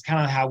disruptive, it's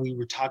kind of how we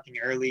were talking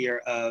earlier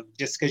of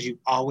just because you've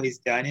always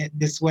done it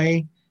this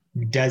way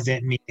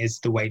doesn't mean it's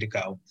the way to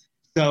go.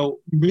 So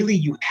really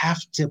you have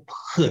to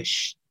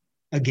push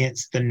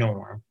against the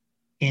norm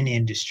in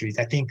industries.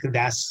 I think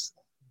that's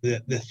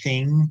the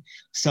thing.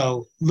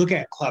 So look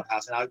at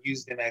Clubhouse, and I'll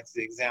use them as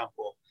the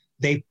example.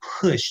 They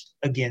pushed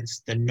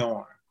against the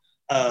norm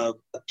of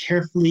a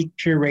carefully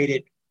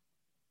curated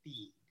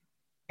feed.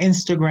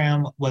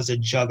 Instagram was a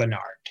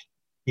juggernaut,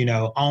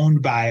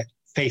 owned by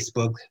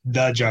Facebook,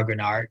 the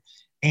juggernaut.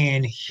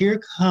 And here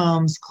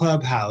comes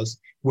Clubhouse,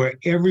 where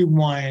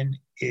everyone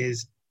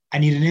is, I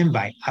need an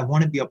invite. I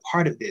want to be a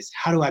part of this.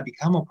 How do I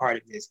become a part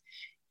of this?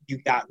 You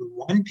got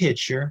one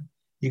picture,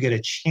 you get a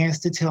chance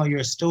to tell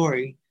your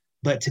story,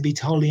 but to be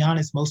totally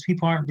honest, most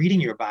people aren't reading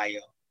your bio.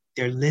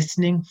 They're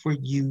listening for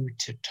you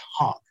to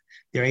talk.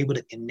 They're able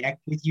to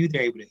connect with you.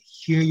 They're able to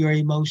hear your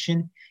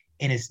emotion,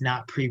 and it's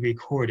not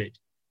pre-recorded.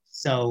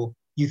 So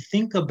you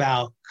think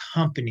about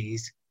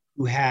companies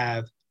who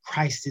have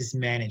crisis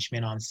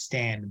management on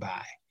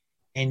standby,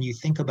 and you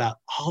think about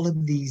all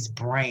of these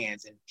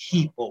brands and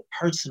people,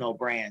 personal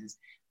brands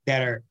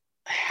that are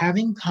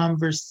having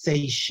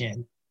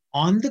conversation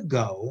on the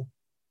go,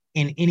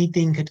 and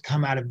anything could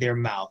come out of their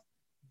mouth.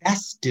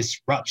 That's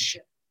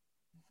disruption.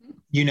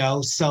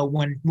 So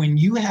when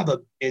you have a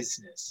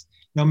business,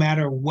 no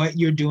matter what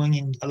you're doing,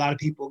 and a lot of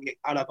people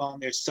get caught up on,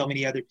 there's so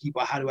many other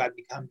people, how do I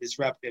become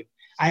disruptive?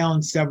 I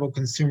own several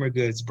consumer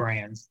goods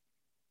brands,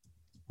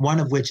 one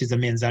of which is a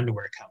men's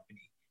underwear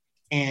company.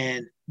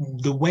 And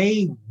the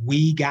way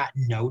we got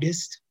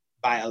noticed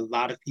by a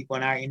lot of people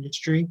in our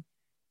industry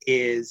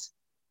is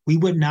we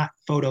would not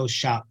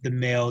Photoshop the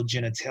male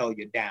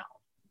genitalia down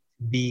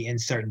to be in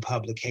certain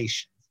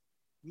publications.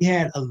 we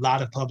had a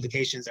lot of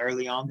publications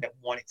early on that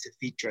wanted to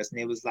feature us. And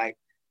it was like,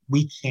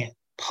 we can't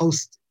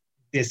post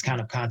this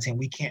kind of content.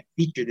 We can't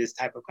feature this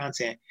type of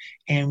content.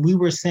 And we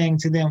were saying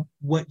to them,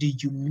 what do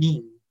you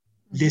mean?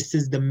 This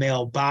is the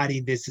male body.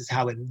 This is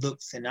how it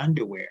looks in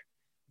underwear.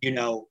 You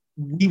know,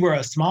 we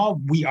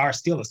are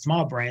still a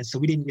small brand, so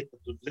we didn't get the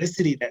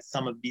publicity that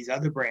some of these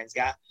other brands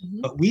got.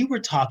 Mm-hmm. But we were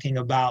talking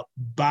about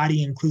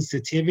body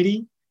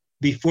inclusivity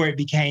before it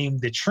became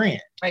the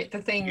trend. Right,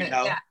 the thing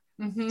that.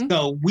 Mm-hmm.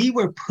 So we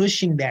were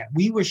pushing that.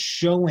 We were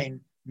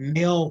showing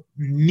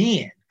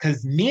men,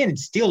 because men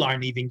still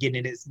aren't even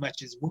getting it as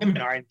much as women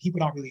are, and people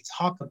don't really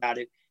talk about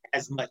it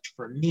as much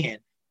for men.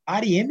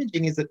 Body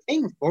imaging is a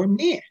thing for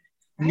men,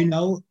 right. You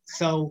know?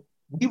 So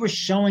we were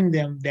showing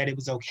them that it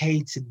was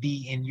okay to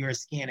be in your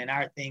skin. And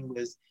our thing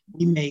was,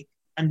 we make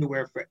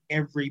underwear for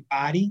every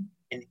body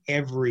and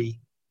every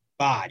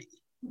body.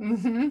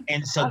 Mm-hmm.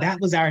 And so that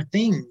was our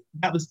thing.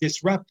 That was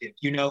disruptive,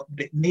 you know,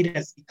 it made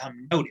us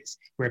become noticed,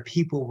 where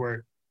people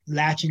were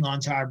latching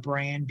onto our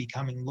brand,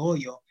 becoming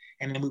loyal.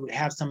 And then we would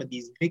have some of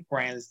these big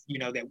brands, you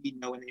know, that we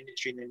know in the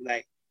industry, and they'd be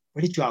like,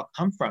 where did y'all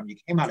come from? You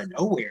came out of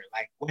nowhere.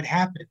 Like, what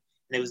happened?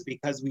 And it was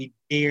because we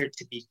dared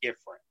to be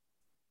different.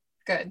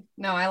 Good.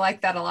 No, I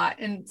like that a lot.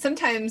 And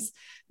sometimes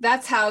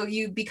that's how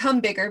you become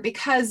bigger,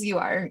 because you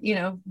are, you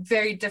know,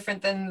 very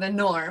different than the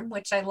norm,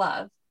 which I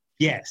love.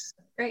 Yes.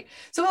 Great.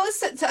 So let's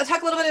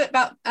talk a little bit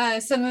about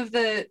some of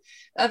the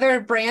other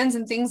brands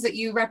and things that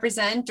you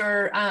represent,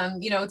 or,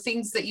 you know,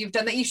 things that you've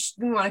done that you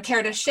want to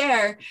care to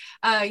share,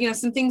 you know,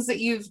 some things that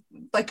you've,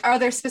 like, are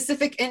there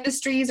specific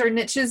industries or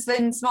niches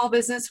in small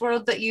business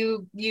world that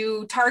you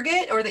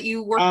target or that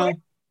you work with?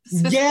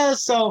 Yeah,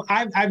 so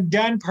I've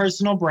done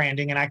personal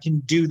branding, and I can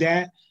do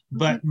that.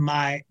 But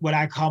mm-hmm. what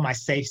I call my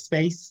safe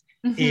space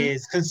mm-hmm.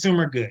 is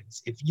consumer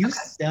goods. If you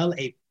sell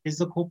a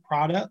physical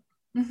product,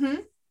 mm-hmm.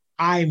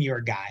 I am your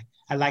guy.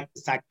 I like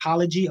the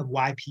psychology of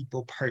why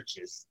people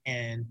purchase,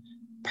 and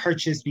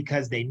purchase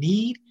because they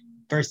need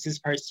versus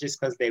purchase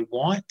because they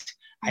want.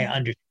 Mm-hmm. I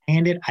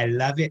understand it. I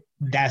love it.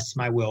 That's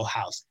my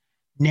wheelhouse.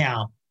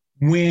 Now,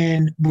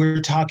 when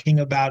we're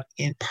talking about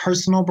in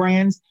personal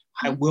brands,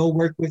 I will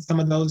work with some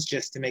of those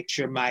just to make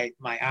sure my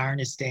iron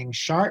is staying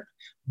sharp.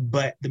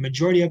 But the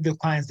majority of the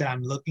clients that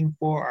I'm looking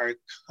for are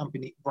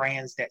company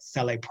brands that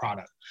sell a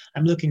product.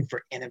 I'm looking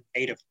for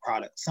innovative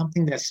products,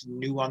 something that's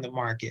new on the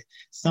market,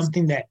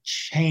 something that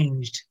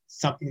changed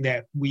something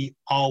that we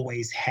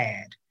always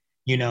had,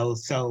 you know.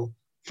 So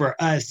for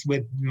us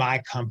with my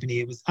company,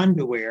 it was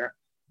underwear,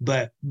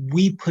 but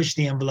we pushed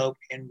the envelope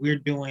and we're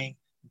doing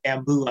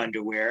bamboo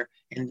underwear.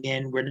 And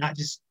then we're not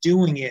just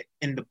doing it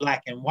in the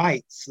black and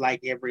whites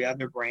like every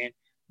other brand.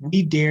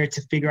 We dared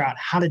to figure out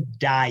how to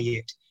dye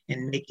it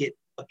and make it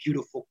a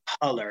beautiful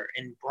color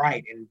and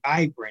bright and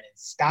vibrant and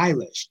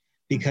stylish.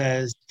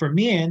 Because for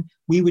men,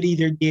 we would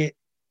either get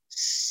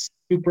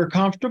super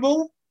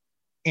comfortable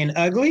and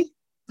ugly,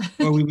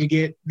 or we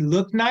would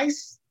look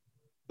nice,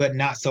 but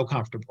not so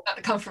comfortable.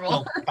 Not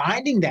comfortable. So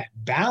finding that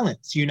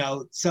balance, you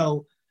know.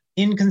 So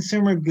in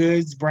consumer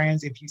goods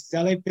brands, if you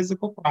sell a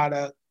physical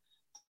product,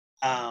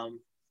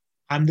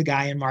 I'm the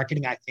guy in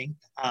marketing, I think.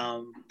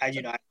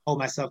 I hold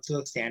myself to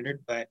a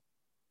standard, but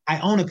I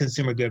own a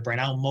consumer good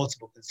brand. I own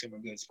multiple consumer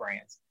goods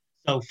brands.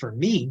 So for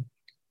me,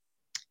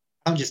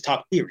 I'm just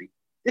talk theory.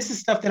 This is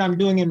stuff that I'm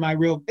doing in my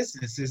real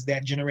businesses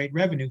that generate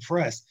revenue for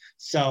us.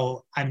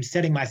 So I'm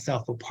setting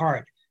myself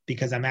apart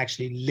because I'm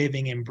actually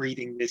living and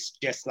breathing this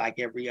just like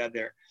every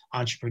other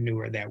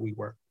entrepreneur that we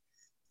work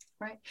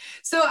with. Right.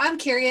 So I'm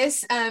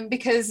curious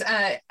because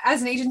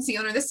as an agency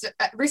owner, this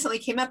recently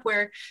came up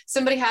where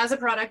somebody has a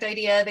product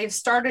idea, they've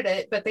started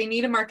it, but they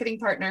need a marketing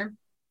partner,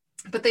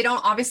 but they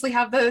don't obviously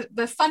have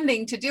the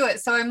funding to do it.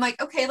 So I'm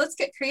like, okay, let's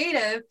get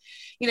creative.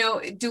 You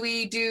know, do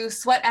we do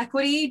sweat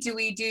equity? Do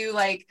we do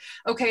like,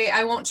 okay,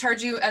 I won't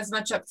charge you as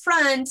much up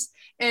front,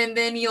 and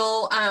then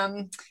you'll,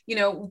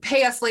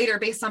 pay us later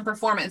based on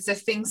performance.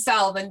 If things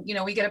sell, then, you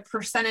know, we get a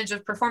percentage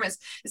of performance.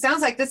 It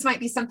sounds like this might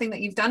be something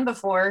that you've done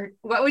before.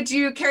 What would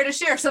you care to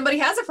share? If somebody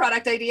has a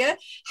product idea,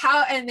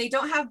 and they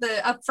don't have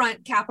the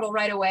upfront capital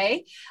right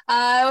away,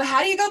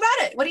 how do you go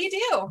about it? What do you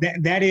do?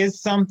 That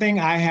is something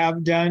I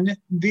have done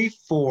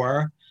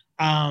before.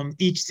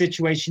 Each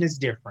situation is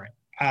different.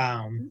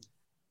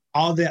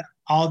 All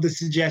the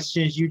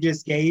suggestions you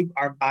just gave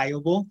are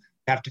viable.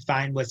 You have to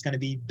find what's going to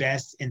be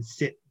best and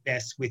sit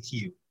best with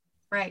you.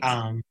 Right.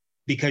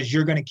 Because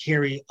you're going to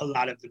carry a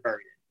lot of the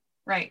burden.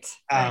 Right.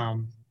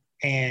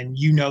 And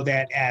you know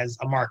that as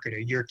a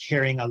marketer, you're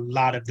carrying a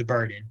lot of the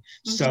burden.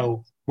 Mm-hmm.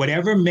 So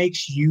whatever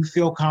makes you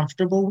feel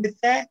comfortable with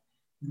that,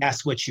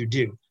 that's what you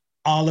do.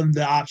 All of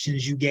the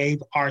options you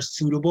gave are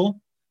suitable.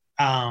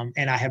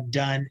 And I have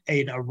done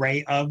an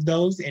array of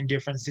those in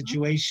different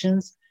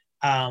situations.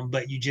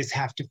 But you just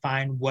have to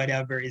find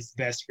whatever is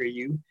best for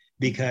you,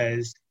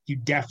 because you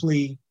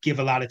definitely give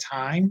a lot of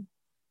time.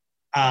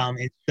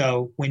 And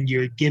so when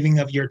you're giving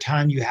of your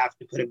time, you have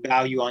to put a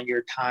value on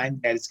your time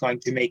that is going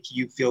to make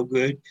you feel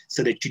good,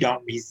 so that you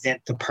don't resent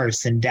the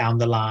person down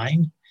the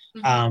line,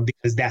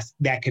 because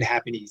that could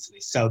happen easily.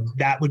 So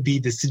that would be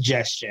the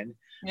suggestion.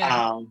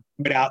 Yeah.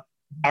 Without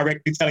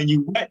directly telling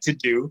you what to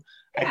do.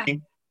 Yeah. I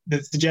think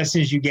the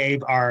suggestions you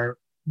gave are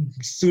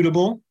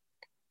suitable,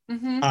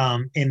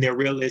 and they're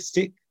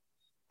realistic.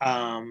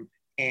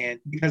 And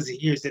because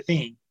here's the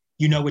thing,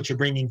 you know what you're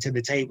bringing to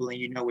the table and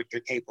you know what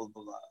you're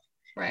capable of.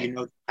 Right. You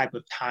know the type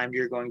of time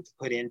you're going to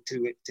put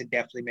into it to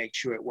definitely make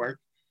sure it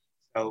works.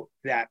 So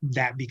that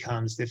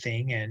becomes the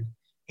thing. And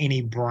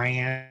any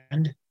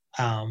brand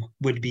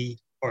would be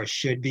or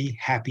should be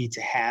happy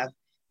to have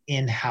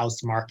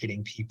in-house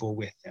marketing people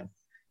with them.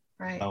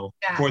 Right. So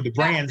for the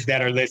brands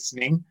that are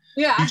listening,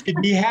 you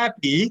should be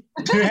happy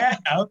to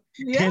have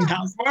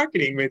in-house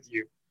marketing with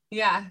you.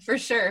 Yeah, for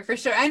sure. For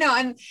sure. I know.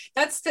 And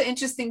that's the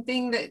interesting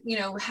thing that,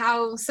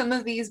 how some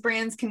of these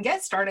brands can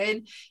get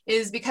started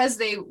is because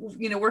they,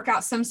 work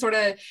out some sort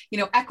of,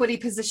 equity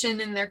position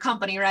in their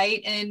company.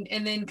 Right. And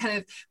then kind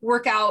of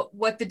work out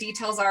what the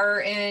details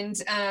are. And,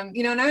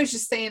 and I was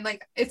just saying,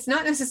 like, it's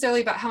not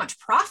necessarily about how much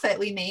profit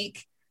we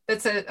make.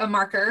 That's a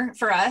marker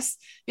for us,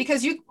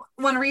 because you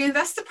want to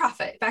reinvest the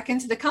profit back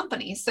into the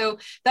company. So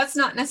that's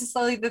not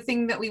necessarily the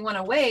thing that we want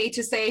to weigh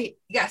to say,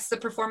 yes, the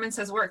performance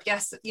has worked.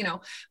 Yes,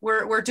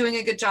 we're doing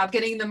a good job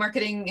getting the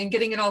marketing and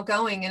getting it all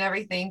going and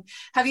everything.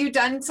 Have you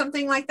done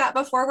something like that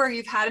before, where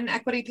you've had an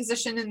equity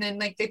position and then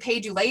like they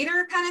paid you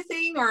later kind of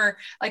thing, or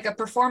like a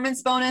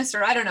performance bonus,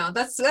 or I don't know.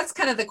 That's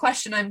kind of the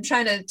question I'm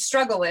trying to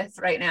struggle with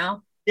right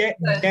now. Yeah,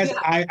 yes,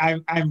 yeah.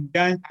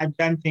 I've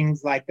done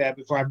things like that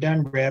before. I've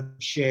done rev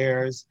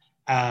shares.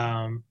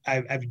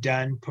 I've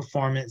done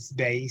performance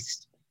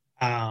based.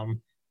 I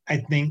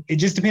think it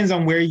just depends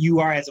on where you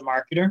are as a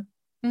marketer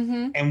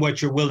and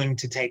what you're willing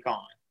to take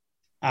on.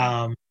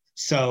 And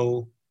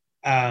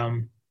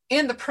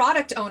the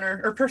product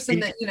owner or person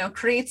that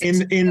creates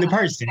in the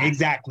person,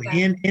 exactly.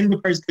 In the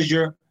person, because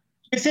you're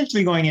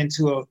essentially going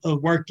into a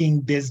working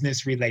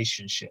business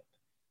relationship,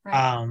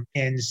 right.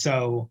 And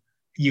so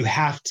you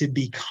have to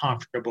be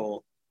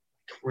comfortable,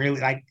 really,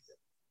 like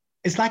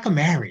it's like a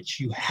marriage.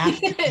 You have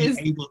to be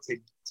able to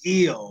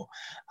deal.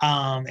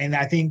 And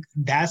I think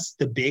that's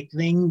the big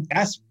thing.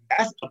 That's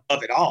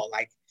above it all.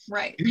 Like,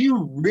 right. Do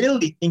you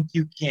really think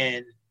you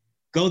can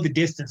go the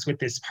distance with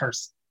this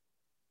person?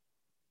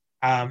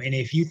 And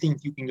if you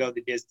think you can go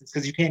the distance,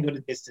 because you can't go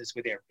the distance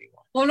with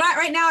everyone. Well, not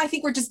right now. I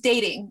think we're just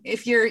dating.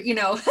 If you're,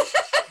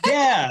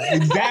 Yeah,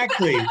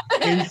 exactly.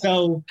 And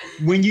so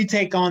when you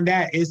take on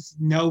that, it's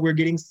no, we're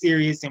getting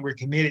serious and we're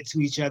committed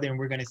to each other and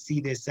we're going to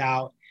see this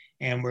out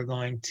and we're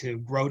going to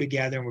grow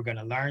together and we're going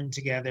to learn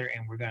together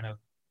and we're going to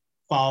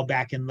fall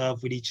back in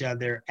love with each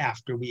other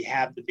after we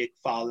have the big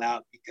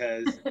fallout,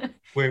 because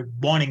we're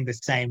wanting the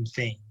same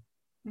thing.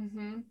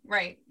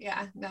 Right.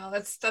 Yeah. No,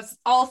 that's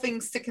all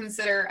things to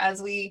consider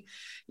as we,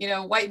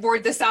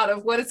 whiteboard this out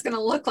of what it's going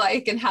to look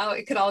like and how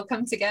it could all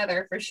come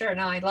together, for sure.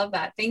 No, I love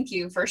that. Thank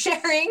you for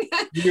sharing.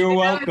 You're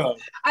welcome.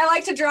 I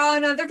like to draw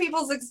on other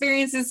people's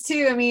experiences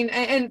too. I mean,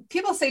 and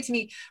people say to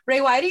me,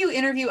 Ray, why do you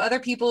interview other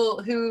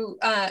people who,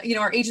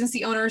 are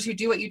agency owners who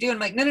do what you do? And I'm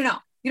like, no.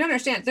 You don't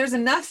understand. There's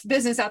enough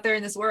business out there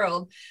in this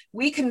world.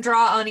 We can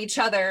draw on each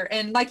other.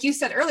 And like you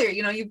said earlier,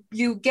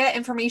 you get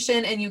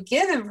information and you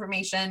give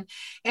information.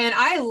 And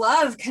I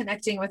love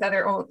connecting with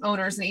other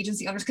owners and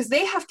agency owners because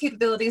they have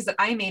capabilities that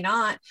I may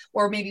not,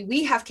 or maybe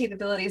we have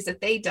capabilities that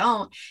they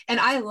don't.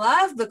 And I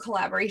love the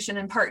collaboration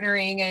and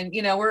partnering. And,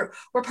 we're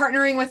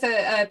partnering with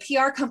a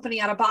PR company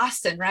out of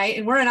Boston, right?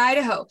 And we're in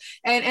Idaho.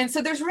 And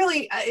so there's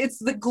really, it's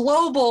the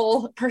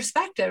global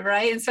perspective,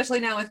 right? And especially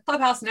now with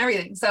Clubhouse and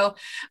everything. So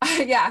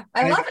yeah,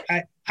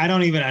 I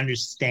don't even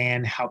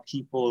understand how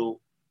people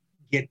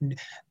get.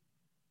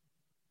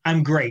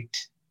 I'm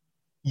great.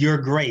 You're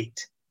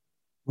great.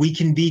 We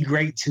can be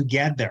great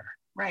together.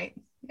 Right.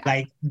 Yeah.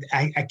 Like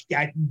I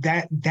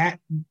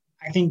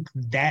think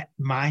that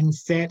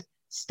mindset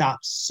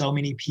stops so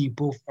many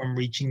people from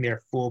reaching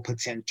their full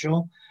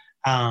potential.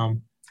 I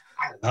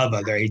love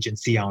other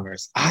agency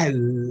owners. I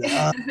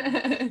love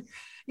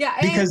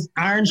because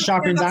iron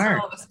sharpens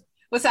iron.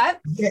 What's that?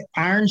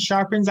 Iron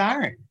sharpens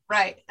iron.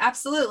 Right.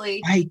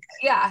 Absolutely. Right.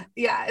 Yeah.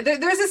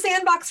 There's a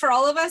sandbox for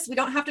all of us. We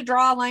don't have to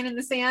draw a line in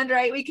the sand,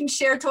 right? We can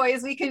share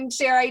toys, we can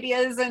share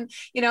ideas and,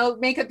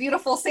 make a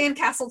beautiful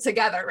sandcastle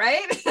together,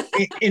 right?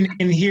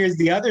 and here's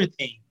the other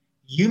thing.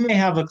 You may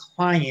have a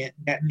client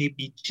that may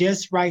be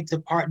just right to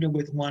partner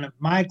with one of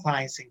my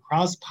clients and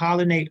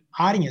cross-pollinate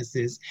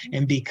audiences.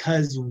 And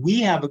because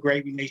we have a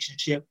great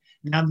relationship,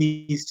 now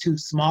these two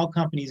small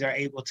companies are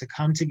able to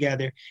come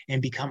together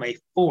and become a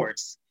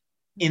force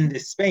in the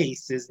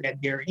spaces that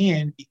they're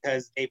in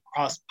because they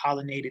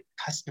cross-pollinated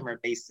customer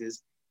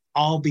bases,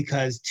 all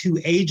because two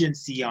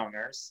agency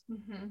owners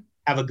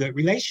have a good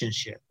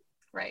relationship.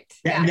 Right.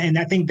 And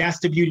I think that's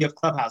the beauty of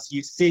Clubhouse.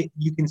 You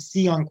can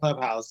see on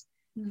Clubhouse,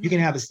 you can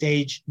have a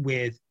stage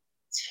with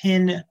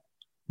 10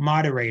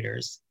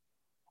 moderators,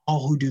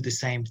 all who do the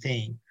same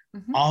thing,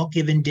 all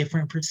giving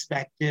different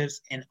perspectives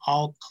and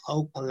all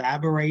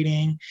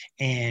co-collaborating.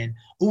 And,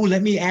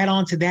 let me add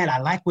on to that. I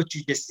like what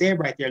you just said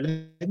right there.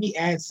 Let me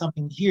add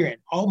something here. And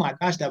oh my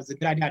gosh, that was a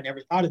good idea. I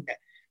never thought of that.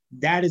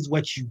 That is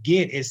what you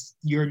get. Is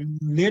you're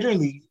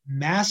literally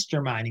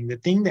masterminding the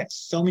thing that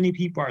so many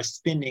people are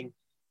spending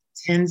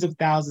tens of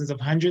thousands of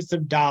hundreds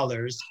of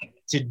dollars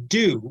to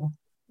do,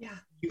 Yeah.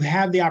 you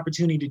have the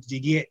opportunity to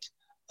get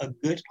a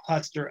good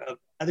cluster of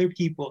other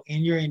people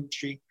in your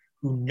industry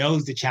who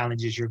knows the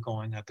challenges you're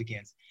going up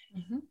against.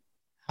 Mm-hmm.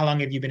 How long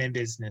have you been in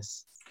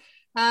business?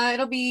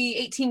 It'll be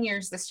 18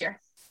 years this year.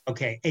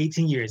 Okay,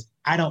 18 years.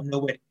 I don't know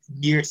what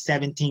year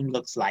 17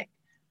 looks like.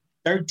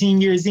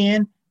 13 years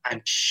in,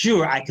 I'm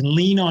sure I can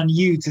lean on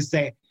you to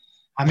say,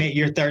 I'm at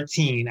year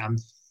 13. I'm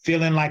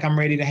feeling like I'm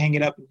ready to hang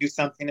it up and do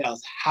something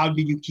else. How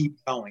do you keep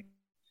going?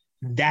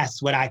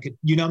 That's what I could,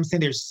 you know what I'm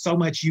saying? There's so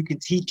much you can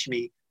teach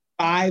me.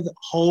 5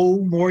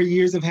 whole more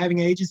years of having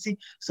an agency.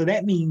 So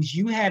that means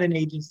you had an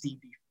agency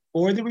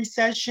before the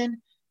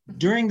recession,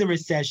 during the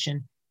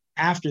recession,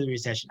 after the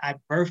recession. I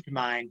birthed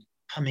mine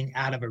coming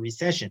out of a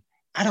recession.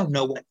 I don't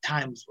know what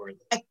times were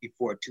like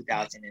before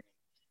 2008.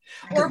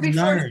 Or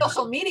before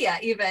social media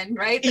even,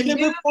 right? Even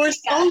before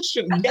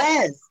social,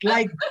 yes.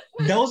 Like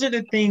those are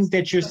the things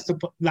that you're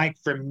like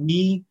for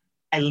me,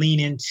 I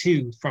lean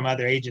into from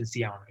other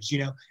agency owners, you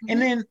know? Mm-hmm.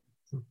 And then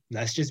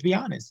let's just be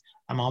honest,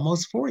 I'm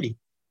almost 40.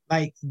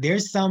 Like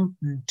there's some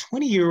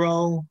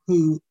 20-year-old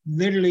who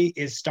literally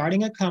is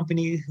starting a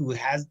company who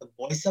has the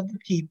voice of the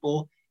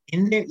people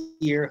in their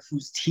ear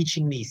who's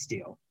teaching me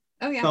still.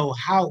 Oh yeah. So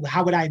how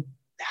would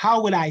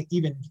I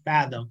even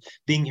fathom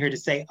being here to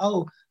say,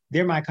 oh,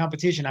 they're my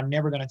competition, I'm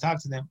never going to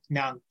talk to them.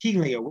 Now, I'm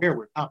keenly aware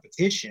we're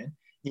competition,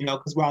 you know,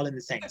 because we're all in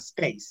the same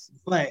space,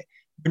 but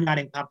we're not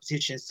in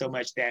competition so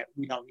much that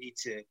we don't need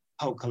to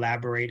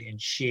co-collaborate and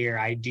share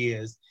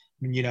ideas.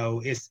 You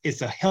know,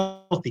 it's a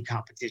healthy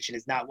competition.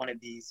 It's not one of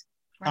these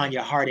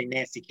Tanya Harding,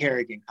 Nancy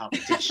Kerrigan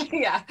competition.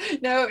 Yeah,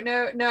 no,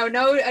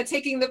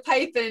 taking the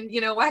pipe and,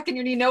 you know, whacking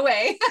your knee, no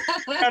way.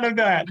 None of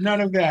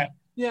that.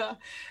 Yeah.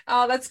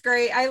 Oh, that's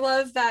great. I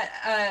love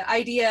that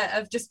idea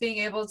of just being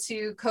able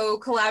to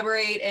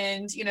co-collaborate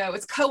and, you know,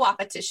 it's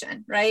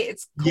co-opetition, right?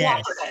 It's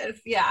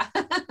cooperative. Yes.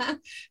 Yeah,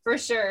 for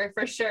sure.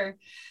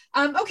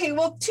 Okay,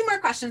 well, 2 more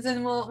questions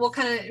and we'll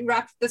kind of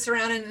wrap this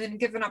around and then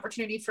give an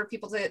opportunity for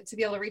people to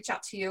be able to reach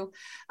out to you.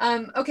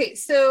 Okay,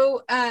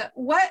 so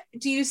what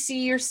do you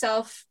see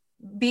yourself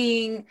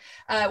being,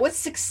 what's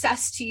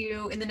success to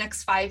you in the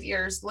next 5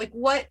 years? Like,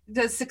 what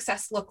does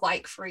success look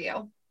like for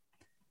you?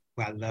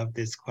 Well, I love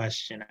this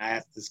question. I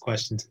ask this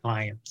question to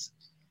clients.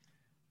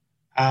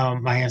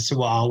 My answer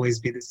will always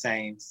be the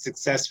same.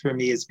 Success for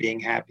me is being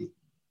happy.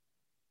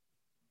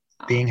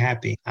 Being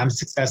happy. I'm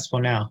successful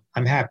now.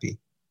 I'm happy.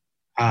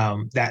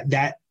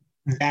 That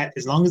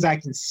as long as I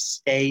can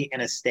stay in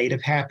a state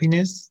of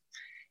happiness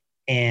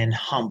and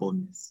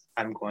humbleness,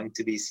 I'm going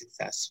to be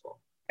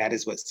successful. That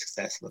is what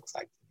success looks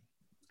like to me.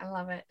 I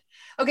love it.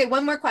 Okay,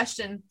 one more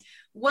question.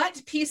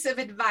 What piece of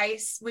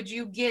advice would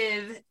you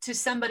give to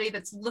somebody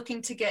that's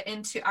looking to get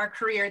into our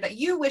career that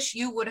you wish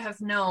you would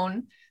have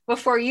known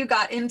before you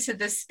got into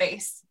this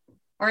space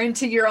or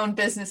into your own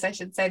business, I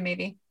should say,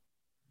 maybe?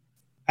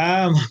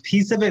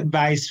 Piece of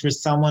advice for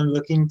someone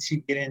looking to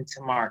get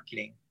into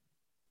marketing.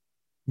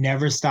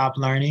 Never stop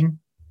learning.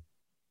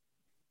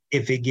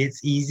 If it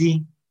gets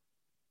easy,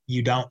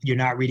 you're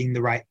not reading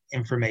the right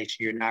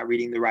information. You're not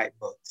reading the right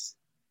books.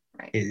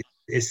 Right.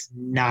 It's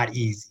not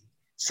easy.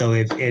 So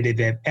if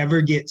it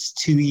ever gets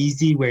too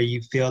easy where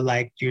you feel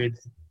like you're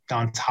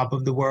on top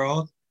of the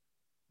world,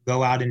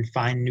 go out and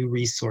find new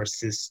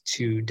resources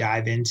to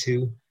dive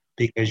into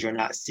because you're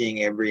not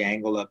seeing every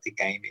angle of the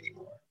game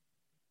anymore.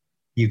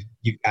 You've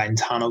gotten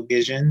tunnel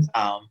vision.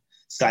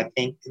 So I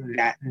think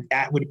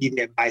that would be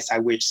the advice I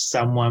wish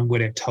someone would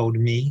have told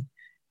me.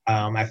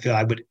 I feel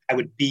I would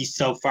be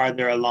so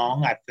farther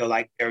along. I feel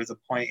like there was a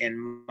point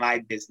in my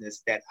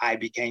business that I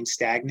became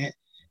stagnant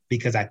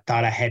because I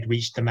thought I had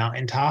reached the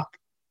mountaintop,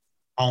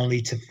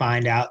 only to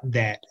find out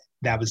that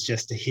was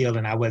just a hill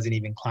and I wasn't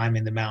even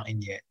climbing the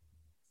mountain yet.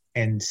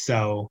 And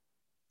so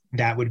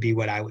that would be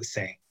what I would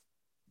say.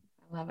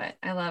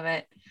 I love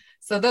it.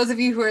 So those of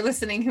you who are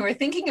listening, who are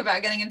thinking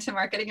about getting into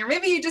marketing, or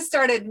maybe you just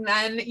started and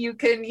then you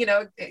can, you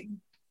know,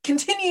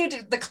 continue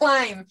the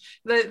climb,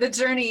 the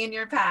journey in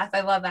your path. I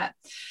love that.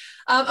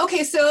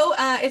 Okay, so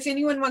if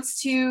anyone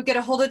wants to get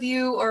a hold of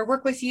you or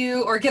work with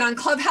you or get on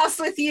Clubhouse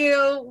with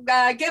you,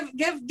 give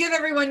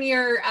everyone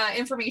your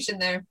information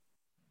there.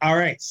 All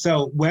right.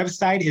 So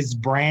website is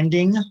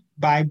Branding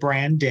by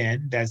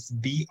Brandin. That's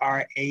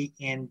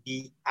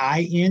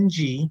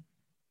BrandingByBrandin.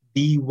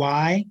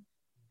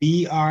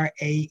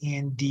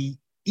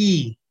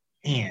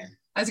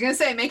 I was going to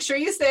say, make sure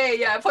you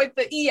say, point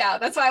the E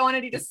out. That's why I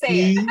wanted you to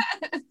say it.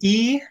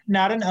 E,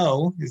 not an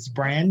O, is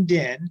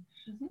Brandin.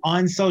 Mm-hmm.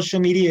 On social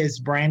media is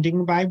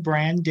Branding by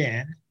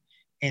Brandin.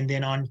 And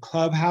then on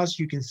Clubhouse,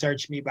 you can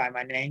search me by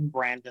my name,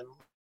 Brandon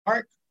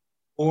Lark,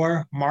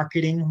 or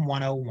Marketing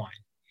 101.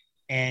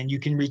 And you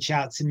can reach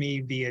out to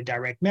me via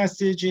direct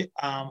message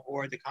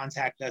or the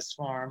contact us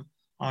form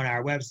on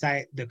our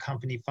website. The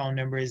company phone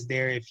number is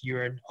there if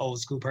you're an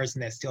old school person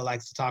that still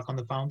likes to talk on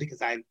the phone,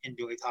 because I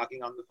enjoy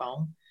talking on the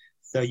phone.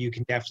 So you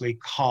can definitely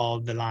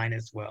call the line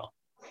as well.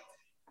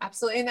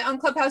 Absolutely. And on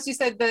Clubhouse, you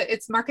said that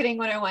it's Marketing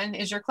 101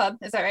 is your club.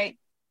 Is that right?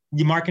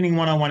 The Marketing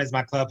 101 is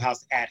my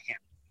Clubhouse at him.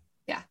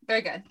 Yeah,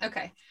 very good.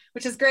 Okay.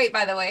 which is great,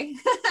 by the way.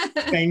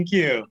 Thank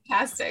you.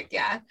 Fantastic.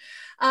 Yeah.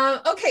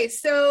 Okay.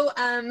 So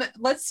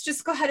let's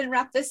just go ahead and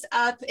wrap this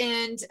up.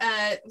 And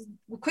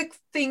quick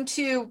thing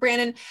too,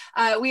 Brandon,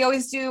 we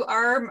always do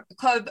our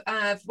club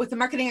with the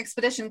Marketing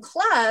Expedition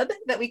Club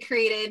that we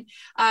created.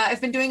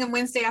 I've been doing them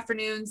Wednesday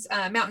afternoons,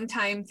 Mountain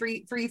Time,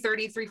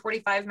 3:30,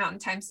 3:45 Mountain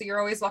Time. So you're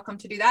always welcome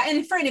to do that.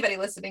 And for anybody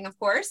listening, of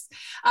course.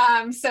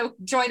 So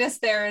join us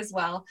there as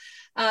well.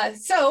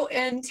 So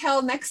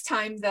until next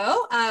time,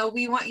 though,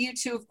 we want you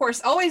to, of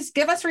course, always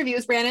give us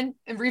reviews, Brandon.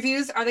 And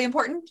reviews, are they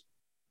important?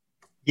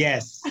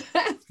 Yes,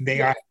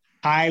 they are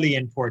highly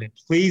important.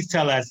 Please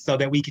tell us so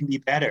that we can be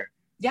better.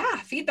 Yeah,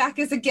 feedback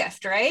is a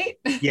gift, right?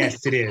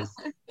 Yes, it is.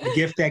 A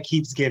gift that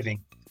keeps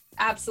giving.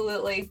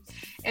 Absolutely.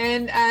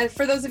 And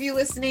for those of you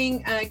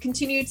listening,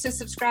 continue to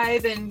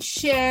subscribe and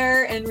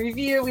share and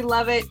review. We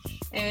love it.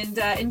 And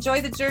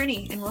enjoy the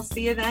journey. And we'll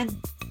see you then.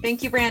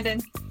 Thank you,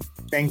 Brandon.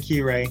 Thank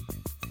you, Ray.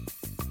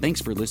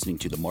 Thanks for listening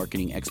to the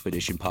Marketing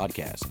Expedition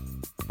podcast.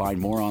 Find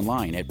more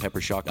online at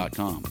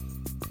peppershock.com.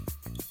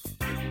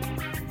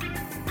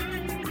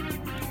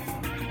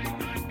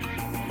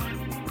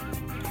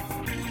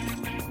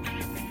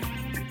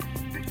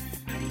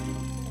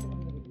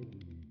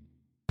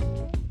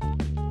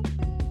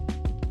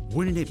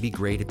 Wouldn't it be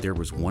great if there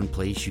was one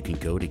place you can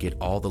go to get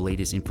all the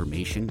latest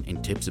information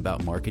and tips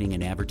about marketing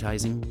and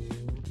advertising?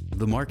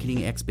 The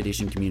Marketing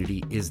Expedition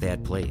community is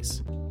that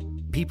place.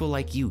 People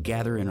like you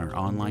gather in our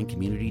online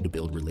community to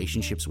build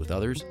relationships with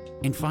others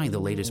and find the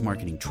latest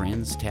marketing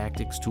trends,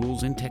 tactics,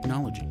 tools, and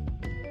technology.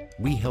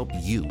 We help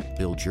you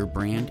build your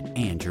brand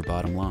and your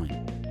bottom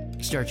line.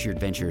 Start your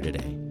adventure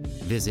today.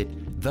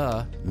 Visit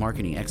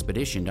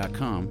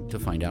themarketingexpedition.com to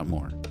find out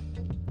more.